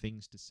some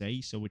things to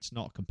say, so it's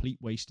not a complete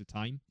waste of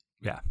time.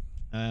 Yeah.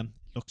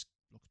 Looks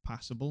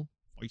passable.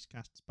 Voice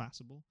cast is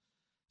passable.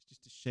 It's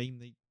just a shame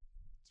they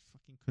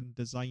fucking couldn't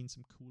design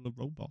some cooler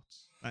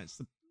robots. That's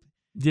the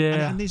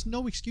and there's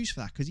no excuse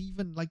for that, because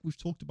even like we've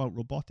talked about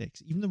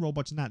robotics, even the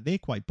robots in that, they're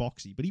quite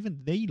boxy, but even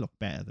they look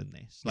better than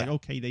this.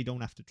 Okay, they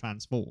don't have to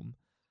transform.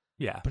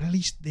 Yeah. But at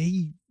least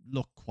they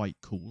look quite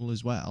cool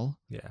as well.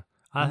 Yeah.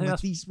 I think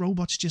these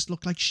robots just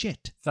look like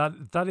shit.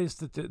 That is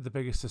the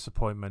biggest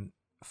disappointment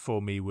for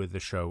me with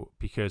the show,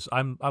 because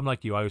I'm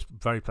like you. I was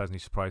very pleasantly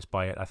surprised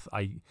by it.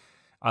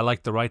 I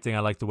liked the writing. I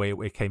liked the way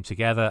it came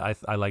together.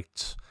 I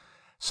liked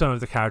some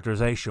of the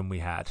characterization we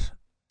had.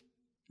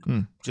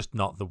 Just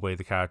not the way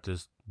the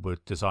characters were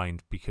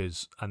designed,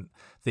 and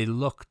they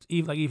looked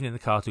even in the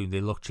cartoon, they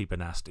look cheap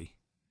and nasty.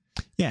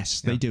 Yes,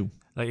 they do.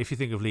 Like if you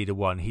think of Leader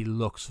 1, he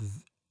looks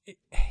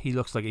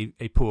like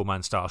a poor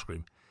man's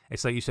Starscream.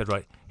 It's like you said,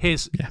 right?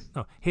 Here's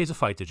a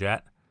fighter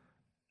jet.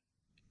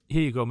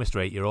 Here you go, Mr.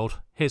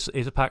 8-year-old. Here's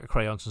a pack of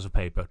crayons and some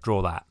paper.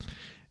 Draw that.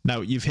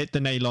 Now you've hit the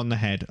nail on the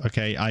head.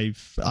 Okay, I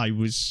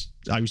was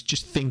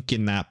just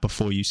thinking that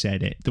before you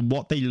said it.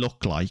 What they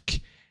look like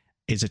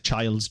is a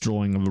child's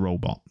drawing of a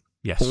robot.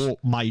 Yes. Or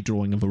my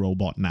drawing of a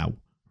robot now,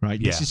 right?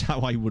 Yeah. This is how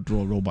I would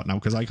draw a robot now,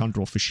 because I can't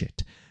draw for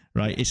shit,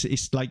 right? Yeah.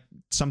 It's like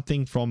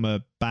something from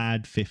a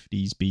bad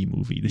 50s B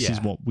movie. This is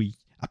what we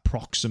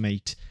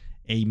approximate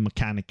a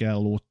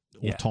mechanical or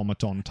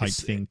automaton type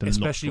thing to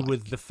especially look like.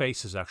 With the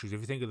faces, actually.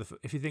 If you think of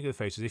the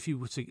faces, if you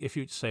were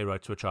to say,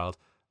 right, to a child,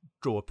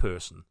 draw a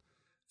person,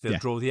 they'll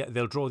draw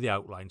the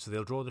outline, so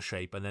they'll draw the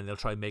shape, and then they'll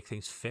try and make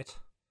things fit.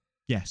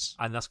 Yes.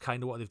 And that's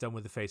kind of what they've done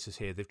with the faces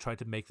here. They've tried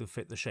to make them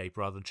fit the shape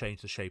rather than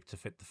change the shape to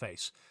fit the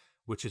face,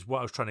 which is what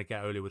I was trying to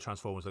get earlier with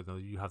Transformers. Like,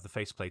 you have the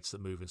face plates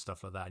that move and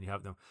stuff like that, and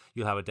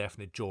you'll have a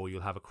definite jaw,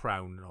 you'll have a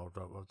crown,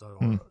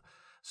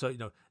 so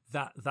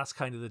that's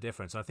kind of the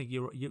difference. And I think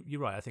you're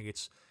right. I think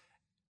it's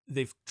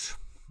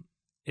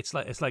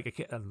like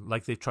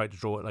they've tried to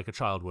draw it like a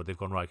child would. They've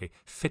gone, right, okay,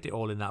 fit it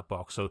all in that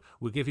box. So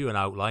we'll give you an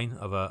outline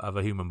of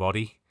a human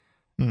body.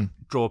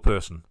 Draw a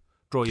person.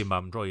 Draw your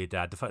mum, draw your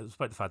dad, despite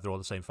the fact they're all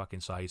the same fucking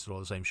size, they're all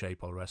the same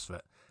shape, all the rest of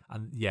it.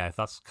 And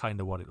that's kind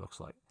of what it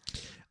looks like.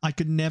 I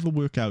could never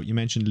work out, you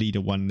mentioned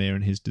Leader 1 there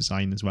and his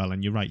design as well,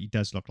 and you're right, he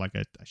does look like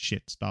a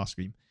shit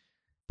Starscream.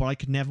 But I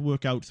could never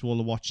work out through all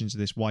the watchings of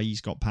this why he's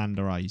got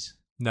panda eyes.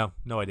 No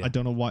idea. I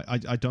don't know why. I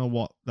don't know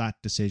what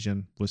that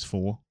decision was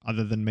for,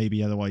 other than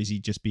maybe otherwise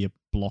he'd just be a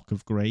block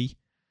of grey.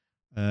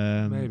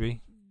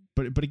 Maybe.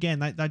 but again,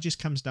 that just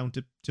comes down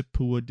to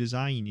poor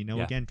design. You know,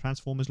 Yeah. again,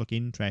 Transformers look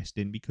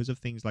interesting because of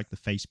things like the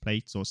face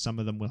plates, or some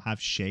of them will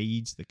have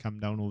shades that come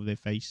down over their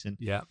face, and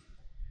Yeah.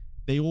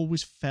 they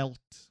always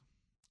felt.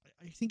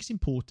 I think it's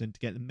important to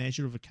get the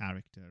measure of a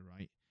character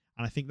right,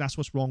 and I think that's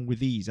what's wrong with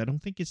these. I don't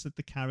think it's that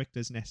the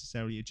characters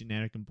necessarily are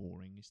generic and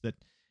boring. It's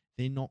that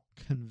they're not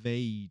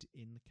conveyed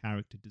in the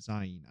character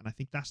design, and I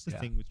think that's the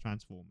thing with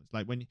Transformers.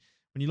 Like when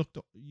you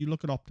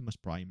look at Optimus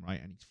Prime, right,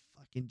 and he's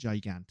fucking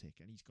gigantic,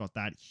 and he's got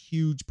that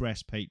huge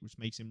breastplate, which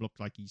makes him look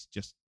like he's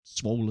just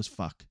swole as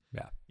fuck.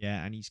 Yeah.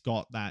 Yeah, and he's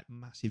got that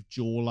massive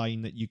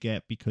jawline that you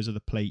get because of the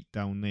plate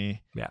down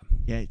there. Yeah.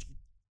 Yeah,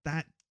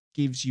 that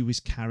gives you his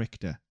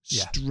character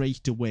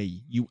straight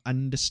away. You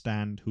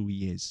understand who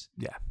he is.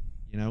 Yeah.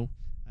 You know,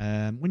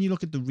 when you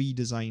look at the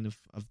redesign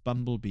of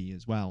Bumblebee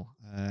as well,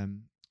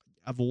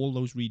 of all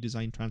those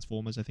redesigned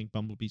Transformers, I think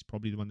Bumblebee's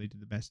probably the one they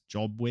did the best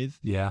job with.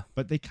 Yeah.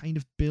 But they kind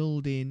of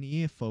build in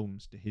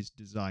earphones to his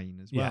design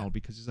as well,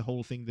 because there's a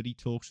whole thing that he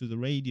talks through the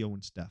radio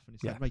and stuff. And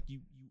it's like, right,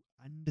 you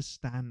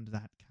understand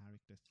that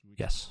character through it.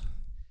 Yes.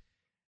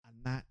 And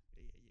that,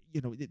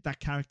 you know, that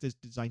character's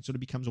design sort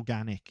of becomes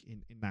organic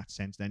in that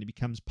sense. Then it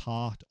becomes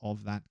part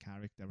of that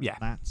character. And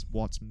that's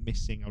what's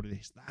missing out of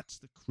this. That's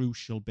the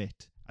crucial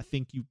bit. I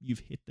think you've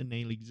hit the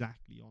nail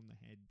exactly on the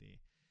head there.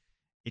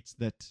 It's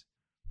that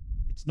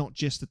it's not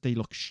just that they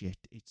look shit.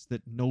 It's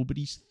that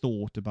nobody's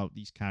thought about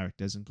these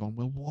characters and gone,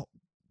 well,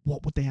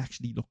 what would they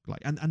actually look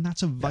like? And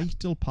that's a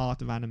vital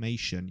part of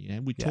animation. You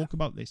know, we talk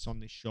about this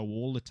on this show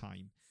all the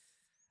time.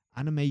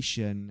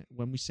 Animation,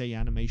 when we say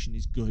animation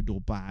is good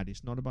or bad,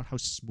 it's not about how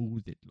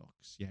smooth it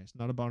looks. Yeah, it's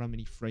not about how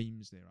many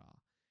frames there are.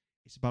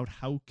 It's about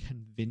how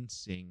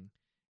convincing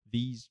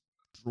these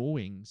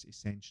drawings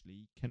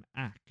essentially can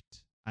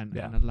act and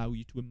allow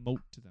you to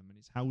emote to them. And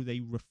it's how they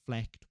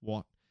reflect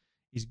what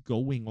is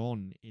going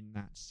on in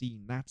that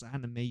scene. That's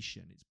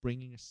animation. It's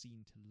bringing a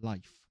scene to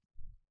life.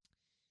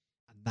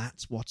 And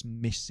that's what's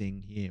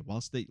missing here.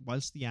 Whilst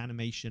the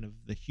animation of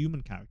the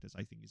human characters,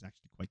 I think, is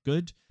actually quite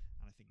good,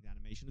 and I think the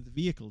animation of the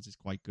vehicles is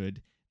quite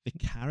good, the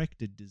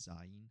character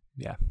design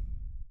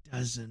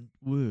doesn't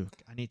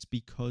work. And it's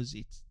because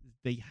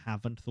they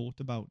haven't thought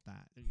about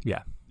that.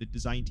 Yeah. The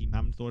design team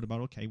haven't thought about,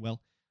 okay, well,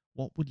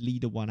 what would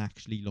Leader 1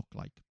 actually look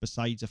like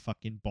besides a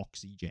fucking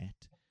boxy jet?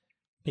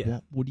 Yeah.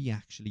 What would he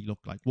actually look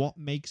like? What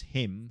makes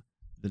him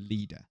the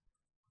leader?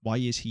 Why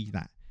is he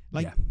that?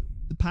 Like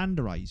the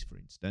Panda Eyes, for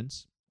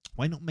instance.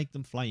 Why not make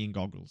them flying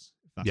goggles?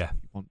 If that's what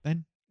you want,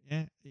 then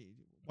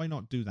why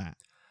not do that?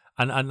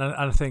 And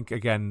I think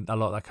again, a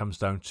lot of that comes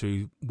down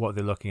to what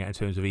they're looking at in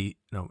terms of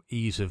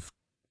ease of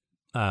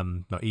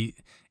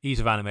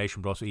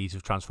animation, but also ease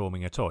of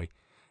transforming a toy.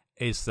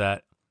 Is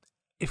that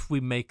if we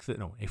make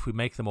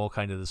them all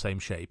kind of the same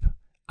shape,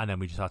 and then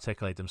we just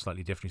articulate them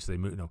slightly differently so they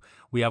move.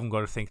 We haven't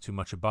got to think too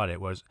much about it.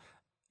 Whereas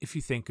if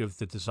you think of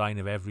the design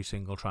of every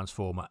single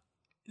Transformer,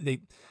 they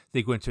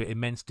go into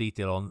immense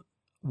detail on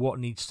what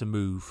needs to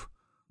move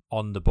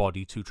on the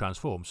body to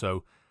transform.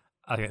 So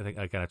I think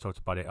again, I talked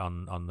about it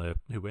on the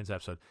Who Wins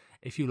episode.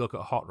 If you look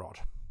at Hot Rod,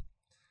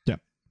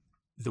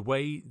 the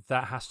way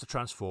that has to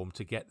transform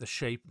to get the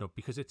shape,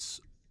 because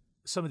it's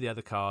some of the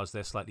other cars,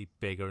 they're slightly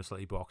bigger and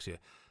slightly boxier.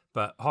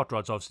 But Hot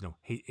Rod's obviously,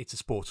 it's a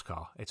sports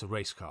car, it's a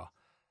race car.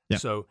 Yep.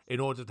 So in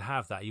order to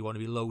have that, you want to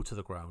be low to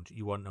the ground.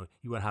 You want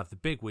to have the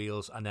big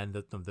wheels and then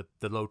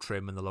the low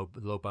trim and the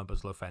low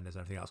bumpers, low fenders,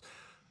 and everything else.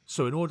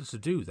 So in order to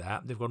do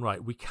that, they've gone,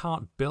 right, we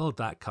can't build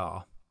that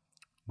car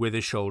with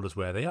his shoulders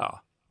where they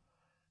are.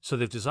 So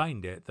they've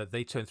designed it that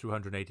they turn through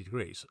 180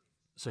 degrees.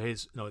 So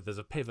there's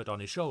a pivot on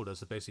his shoulders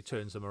that basically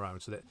turns them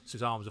around so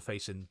his arms are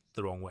facing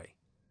the wrong way.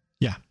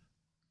 Yeah.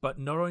 But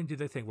not only did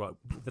they think, right,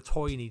 the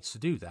toy needs to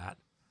do that,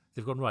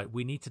 they've gone, right,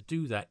 we need to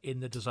do that in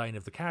the design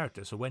of the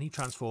character. So when he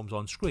transforms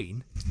on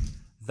screen,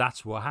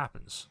 that's what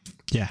happens.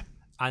 Yeah.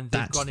 And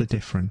that's the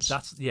difference.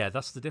 That's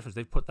the difference.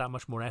 They've put that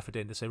much more effort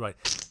in to say, right,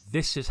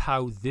 this is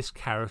how this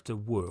character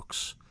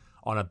works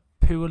on a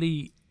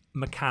purely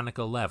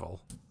mechanical level.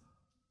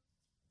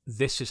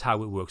 This is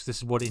how it works. This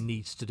is what it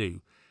needs to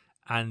do.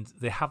 And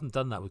they haven't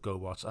done that with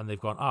GoBots. And they've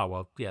gone,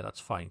 that's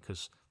fine,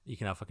 because he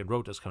can have fucking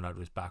rotors coming out of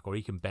his back, or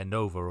he can bend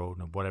over, or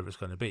whatever it's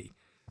going to be.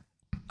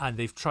 And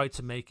they've tried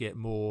to make it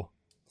more.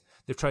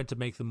 They've tried to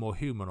make them more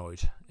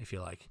humanoid, if you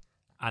like,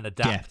 and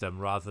adapt them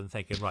rather than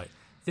thinking, right,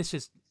 this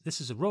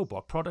is a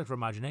robot, product of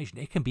imagination.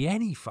 It can be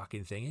any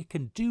fucking thing. It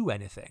can do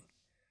anything,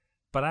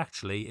 but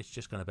actually, it's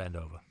just going to bend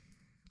over.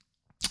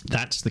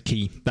 That's the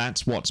key.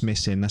 That's what's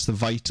missing. That's the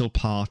vital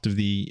part of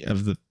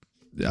the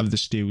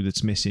stew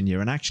that's missing here.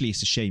 And actually,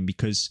 it's a shame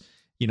because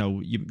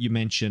you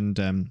mentioned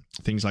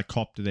things like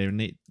Copter there,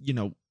 and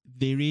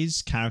there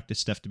is character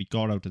stuff to be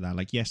got out of that.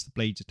 Like, yes, the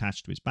blade's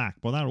attached to his back,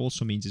 but that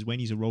also means is when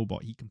he's a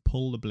robot, he can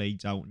pull the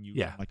blades out and use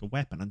them like a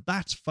weapon, and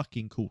that's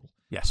fucking cool.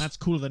 Yes, that's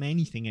cooler than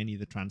anything any of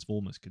the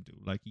Transformers could do.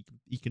 Like,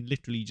 he can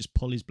literally just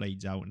pull his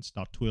blades out and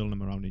start twirling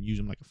them around and use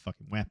them like a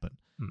fucking weapon.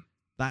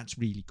 That's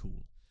really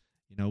cool.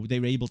 They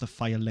were able to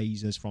fire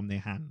lasers from their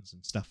hands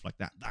and stuff like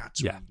that.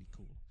 That's really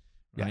cool,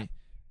 right?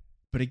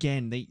 But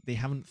again, they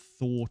haven't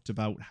thought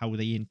about how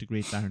they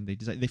integrate that, and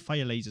they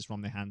fire lasers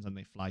from their hands and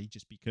they fly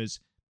just because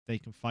they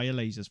can fire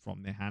lasers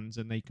from their hands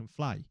and they can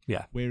fly.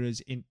 Yeah.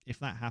 Whereas if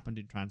that happened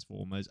in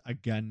Transformers, a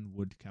gun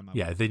would come out.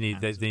 Yeah, they need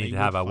to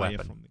have a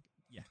weapon.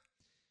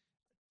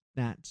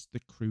 That's the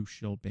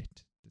crucial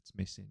bit that's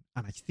missing,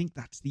 and I think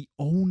that's the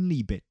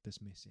only bit that's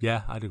missing.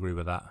 Yeah, I'd agree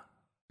with that.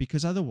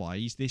 Because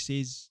otherwise, this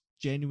is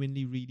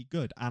genuinely really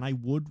good, and I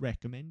would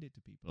recommend it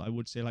to people. I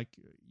would say, like,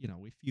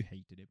 if you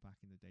hated it back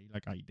in the day,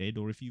 like I did,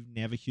 or if you've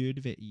never heard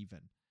of it, even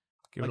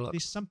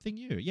there's something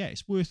here. Yeah,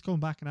 it's worth going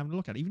back and having a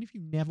look at, even if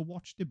you've never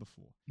watched it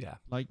before. Yeah,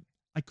 like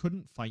I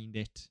couldn't find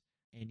it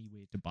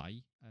anywhere to buy.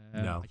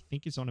 No, I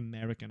think it's on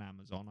American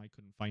Amazon. I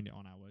couldn't find it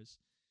on ours.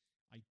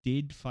 I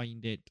did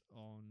find it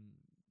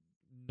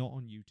not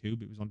on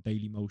YouTube. It was on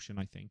Daily Motion,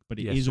 I think, but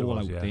it is all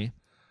out there.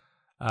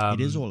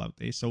 It is all out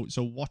there, so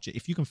watch it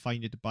if you can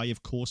find it to buy.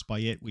 Of course, buy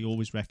it. We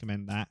always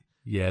recommend that.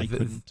 Yeah,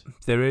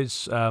 there is.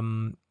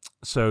 So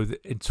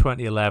in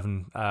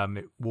 2011,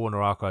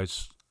 Warner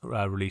Archives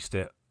released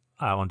it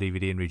on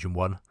DVD in Region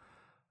 1.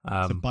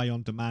 It's a buy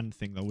on demand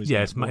thing, though, isn't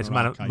it? It's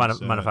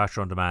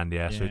manufacturer on demand.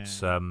 Yeah,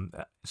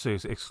 so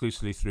it's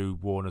exclusively through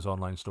Warner's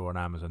online store on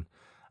Amazon.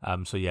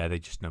 So yeah, they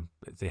just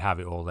they have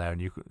it all there,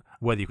 and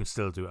whether you can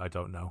still do it, I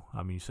don't know.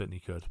 I mean, you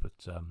certainly could, but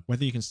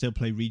whether you can still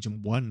play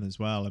Region 1 as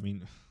well. I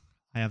mean,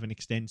 I have an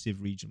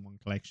extensive Region 1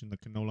 collection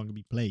that can no longer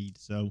be played.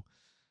 So,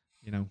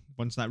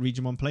 once that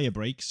Region 1 player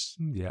breaks,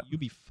 you'll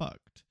be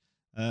fucked.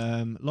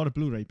 A lot of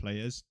Blu-ray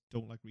players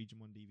don't like Region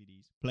 1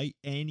 DVDs. Play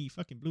any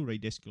fucking Blu-ray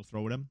disc, you'll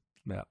throw them.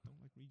 Yeah.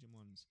 Don't like Region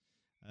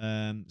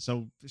 1s.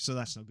 So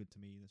that's no good to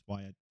me. That's why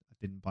I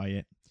didn't buy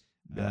it.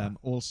 Yeah.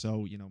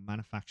 Also,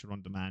 manufacture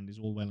on demand is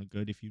all well and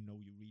good if you know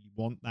you really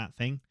want that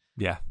thing.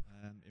 Yeah.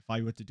 If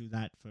I were to do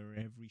that for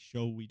every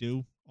show we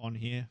do on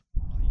here, I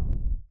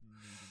need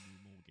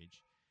a new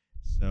mortgage.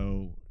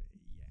 So,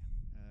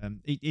 yeah.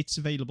 It's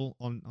available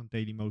on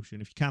Daily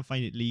Motion. If you can't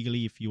find it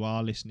legally, if you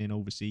are listening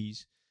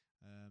overseas,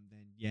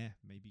 then yeah,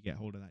 maybe get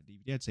hold of that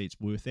DVD. I'd say it's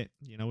worth it.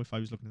 If I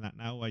was looking at that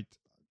now, I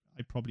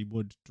probably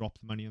would drop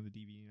the money on the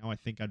DVD now. I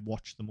think I'd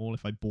watch them all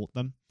if I bought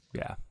them.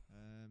 Yeah.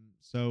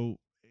 So,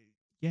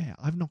 yeah,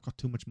 I've not got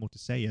too much more to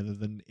say other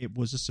than it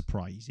was a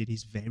surprise. It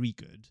is very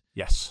good.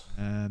 Yes.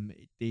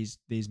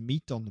 There's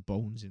meat on the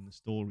bones in the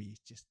story.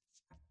 It's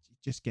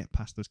just get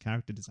past those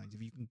character designs.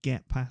 If you can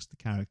get past the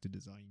character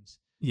designs,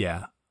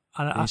 yeah,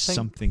 and there's I think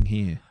something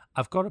here.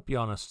 I've got to be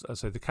honest. I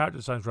say the character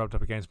designs rubbed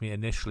up against me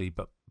initially,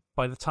 but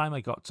by the time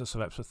I got to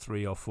sort of episode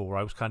 3 or 4,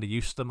 I was kind of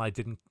used to them. I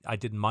didn't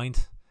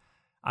mind.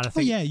 And I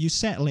think you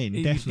settle in,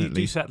 definitely.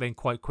 You do settle in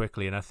quite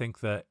quickly, and I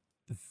think that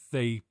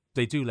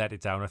they do let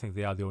it down. I think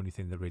they are the only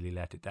thing that really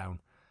let it down.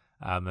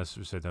 As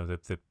we said,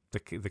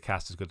 the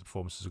cast is good, the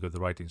performances are good, the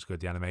writing's good,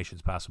 the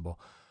animation's passable.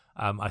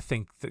 I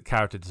think the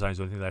character design is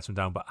the only thing that lets them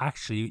down. But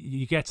actually,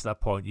 you get to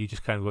that point, you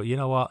just kind of go, you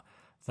know what?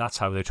 That's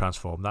how they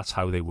transform. That's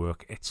how they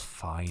work. It's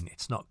fine.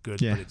 It's not good,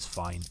 but it's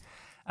fine.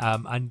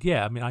 And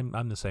yeah, I mean,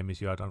 I'm the same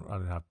as you. I don't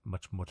have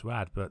much more to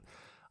add. But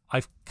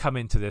I've come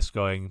into this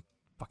going,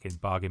 fucking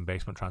bargain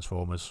basement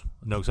Transformers.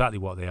 I know exactly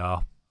what they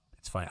are.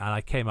 It's fine. And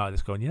I came out of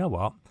this going, you know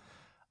what?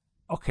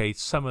 Okay,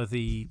 some of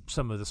the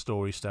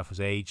story stuff has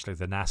aged, like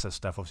the NASA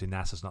stuff. Obviously,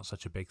 NASA's not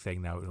such a big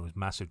thing now. It was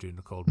massive during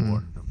the Cold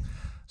War.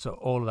 So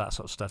all of that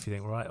sort of stuff, you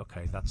think, right,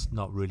 okay, that's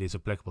not really as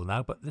applicable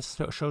now. But this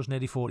show's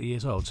nearly 40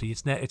 years old, so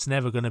it's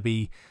never going to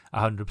be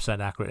 100%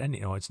 accurate. And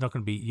it's not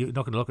going to be. You're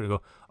not going to look at it and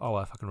go, oh,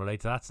 I fucking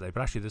relate to that today.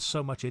 But actually, there's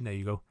so much in there.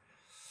 You go,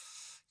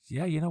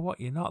 yeah, you know what?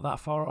 You're not that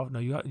far off. No,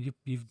 you're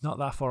not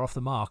that far off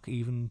the mark.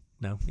 Even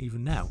now.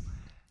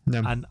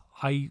 No. And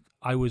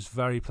I was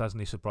very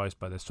pleasantly surprised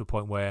by this to a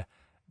point where.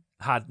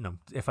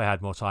 If I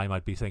had more time,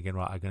 I'd be thinking,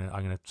 right, I'm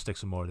gonna stick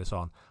some more of this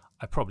on.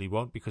 I probably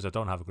won't because I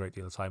don't have a great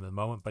deal of time at the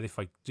moment. But if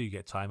I do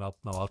get time,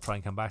 I'll try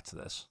and come back to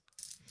this.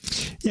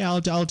 Yeah,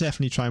 I'll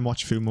definitely try and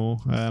watch a few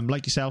more.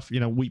 Like yourself,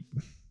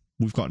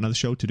 we've got another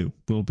show to do.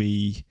 We'll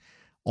be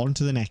on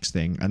to the next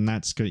thing, and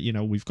that's good.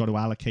 We've got to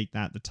allocate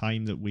that the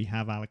time that we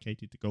have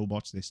allocated to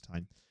GoBots this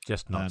time.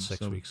 Just not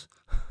 6 weeks.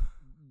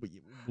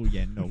 Well,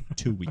 yeah, no,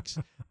 2 weeks.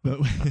 But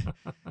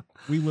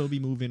we will be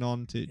moving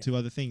on to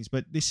other things.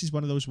 But this is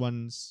one of those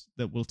ones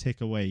that will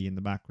tick away in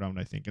the background,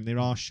 I think. And there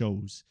are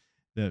shows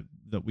that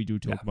we do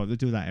talk about. They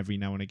do that every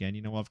now and again.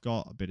 I've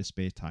got a bit of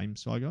spare time,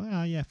 so I go,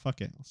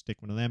 fuck it, I'll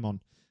stick one of them on.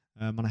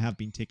 And I have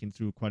been ticking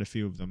through quite a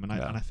few of them, and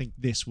I think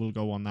this will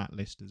go on that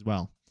list as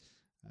well.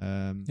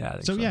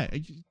 So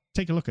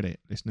take a look at it,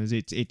 listeners.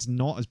 It's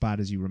not as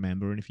bad as you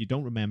remember, and if you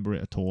don't remember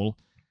it at all,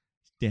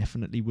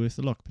 definitely worth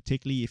a look,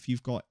 particularly if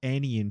you've got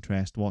any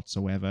interest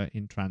whatsoever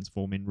in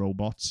transforming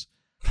robots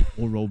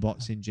or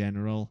robots in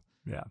general,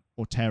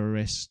 or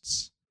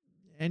terrorists,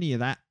 any of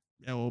that,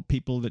 or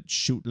people that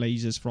shoot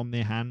lasers from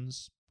their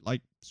hands.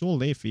 Like, it's all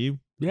there for you.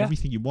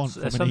 Everything you want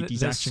from an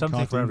 80s action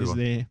cartoon is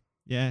there.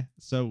 Yeah,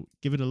 so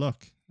give it a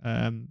look.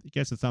 It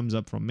gets a thumbs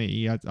up from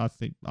me. I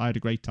think I had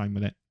a great time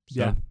with it.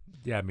 So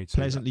yeah, me too.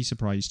 Pleasantly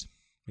surprised.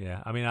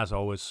 Yeah, I mean, as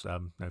always,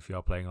 if you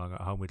are playing along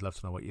at home, we'd love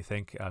to know what you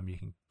think. You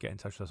can get in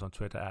touch with us on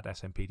Twitter at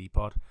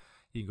SMPDPod.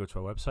 you can go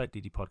to our website,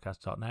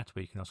 ddpodcast.net,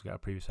 where you can also get our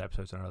previous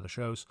episodes and our other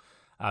shows.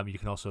 You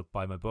can also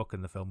buy my book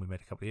and the film we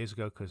made a couple of years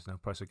ago, because the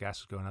price of gas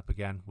is going up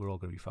again. We're all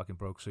going to be fucking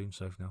broke soon,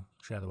 so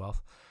share the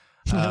wealth.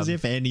 As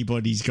if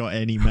anybody's got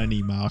any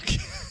money, Mark.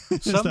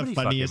 It's the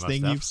funniest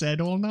thing you've said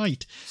all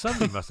night.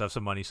 Somebody must have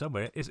some money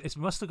somewhere. It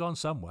must have gone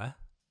somewhere.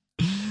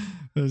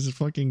 It's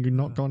fucking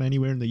not gone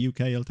anywhere in the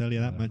UK, I'll tell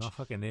you that much. Not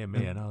fucking near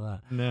me, I know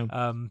that.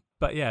 No.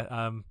 But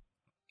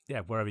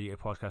wherever you get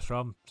your podcast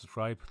from,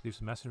 subscribe, leave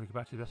some message, we get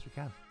back to you the best we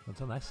can.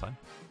 Until next time.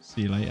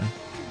 See you later.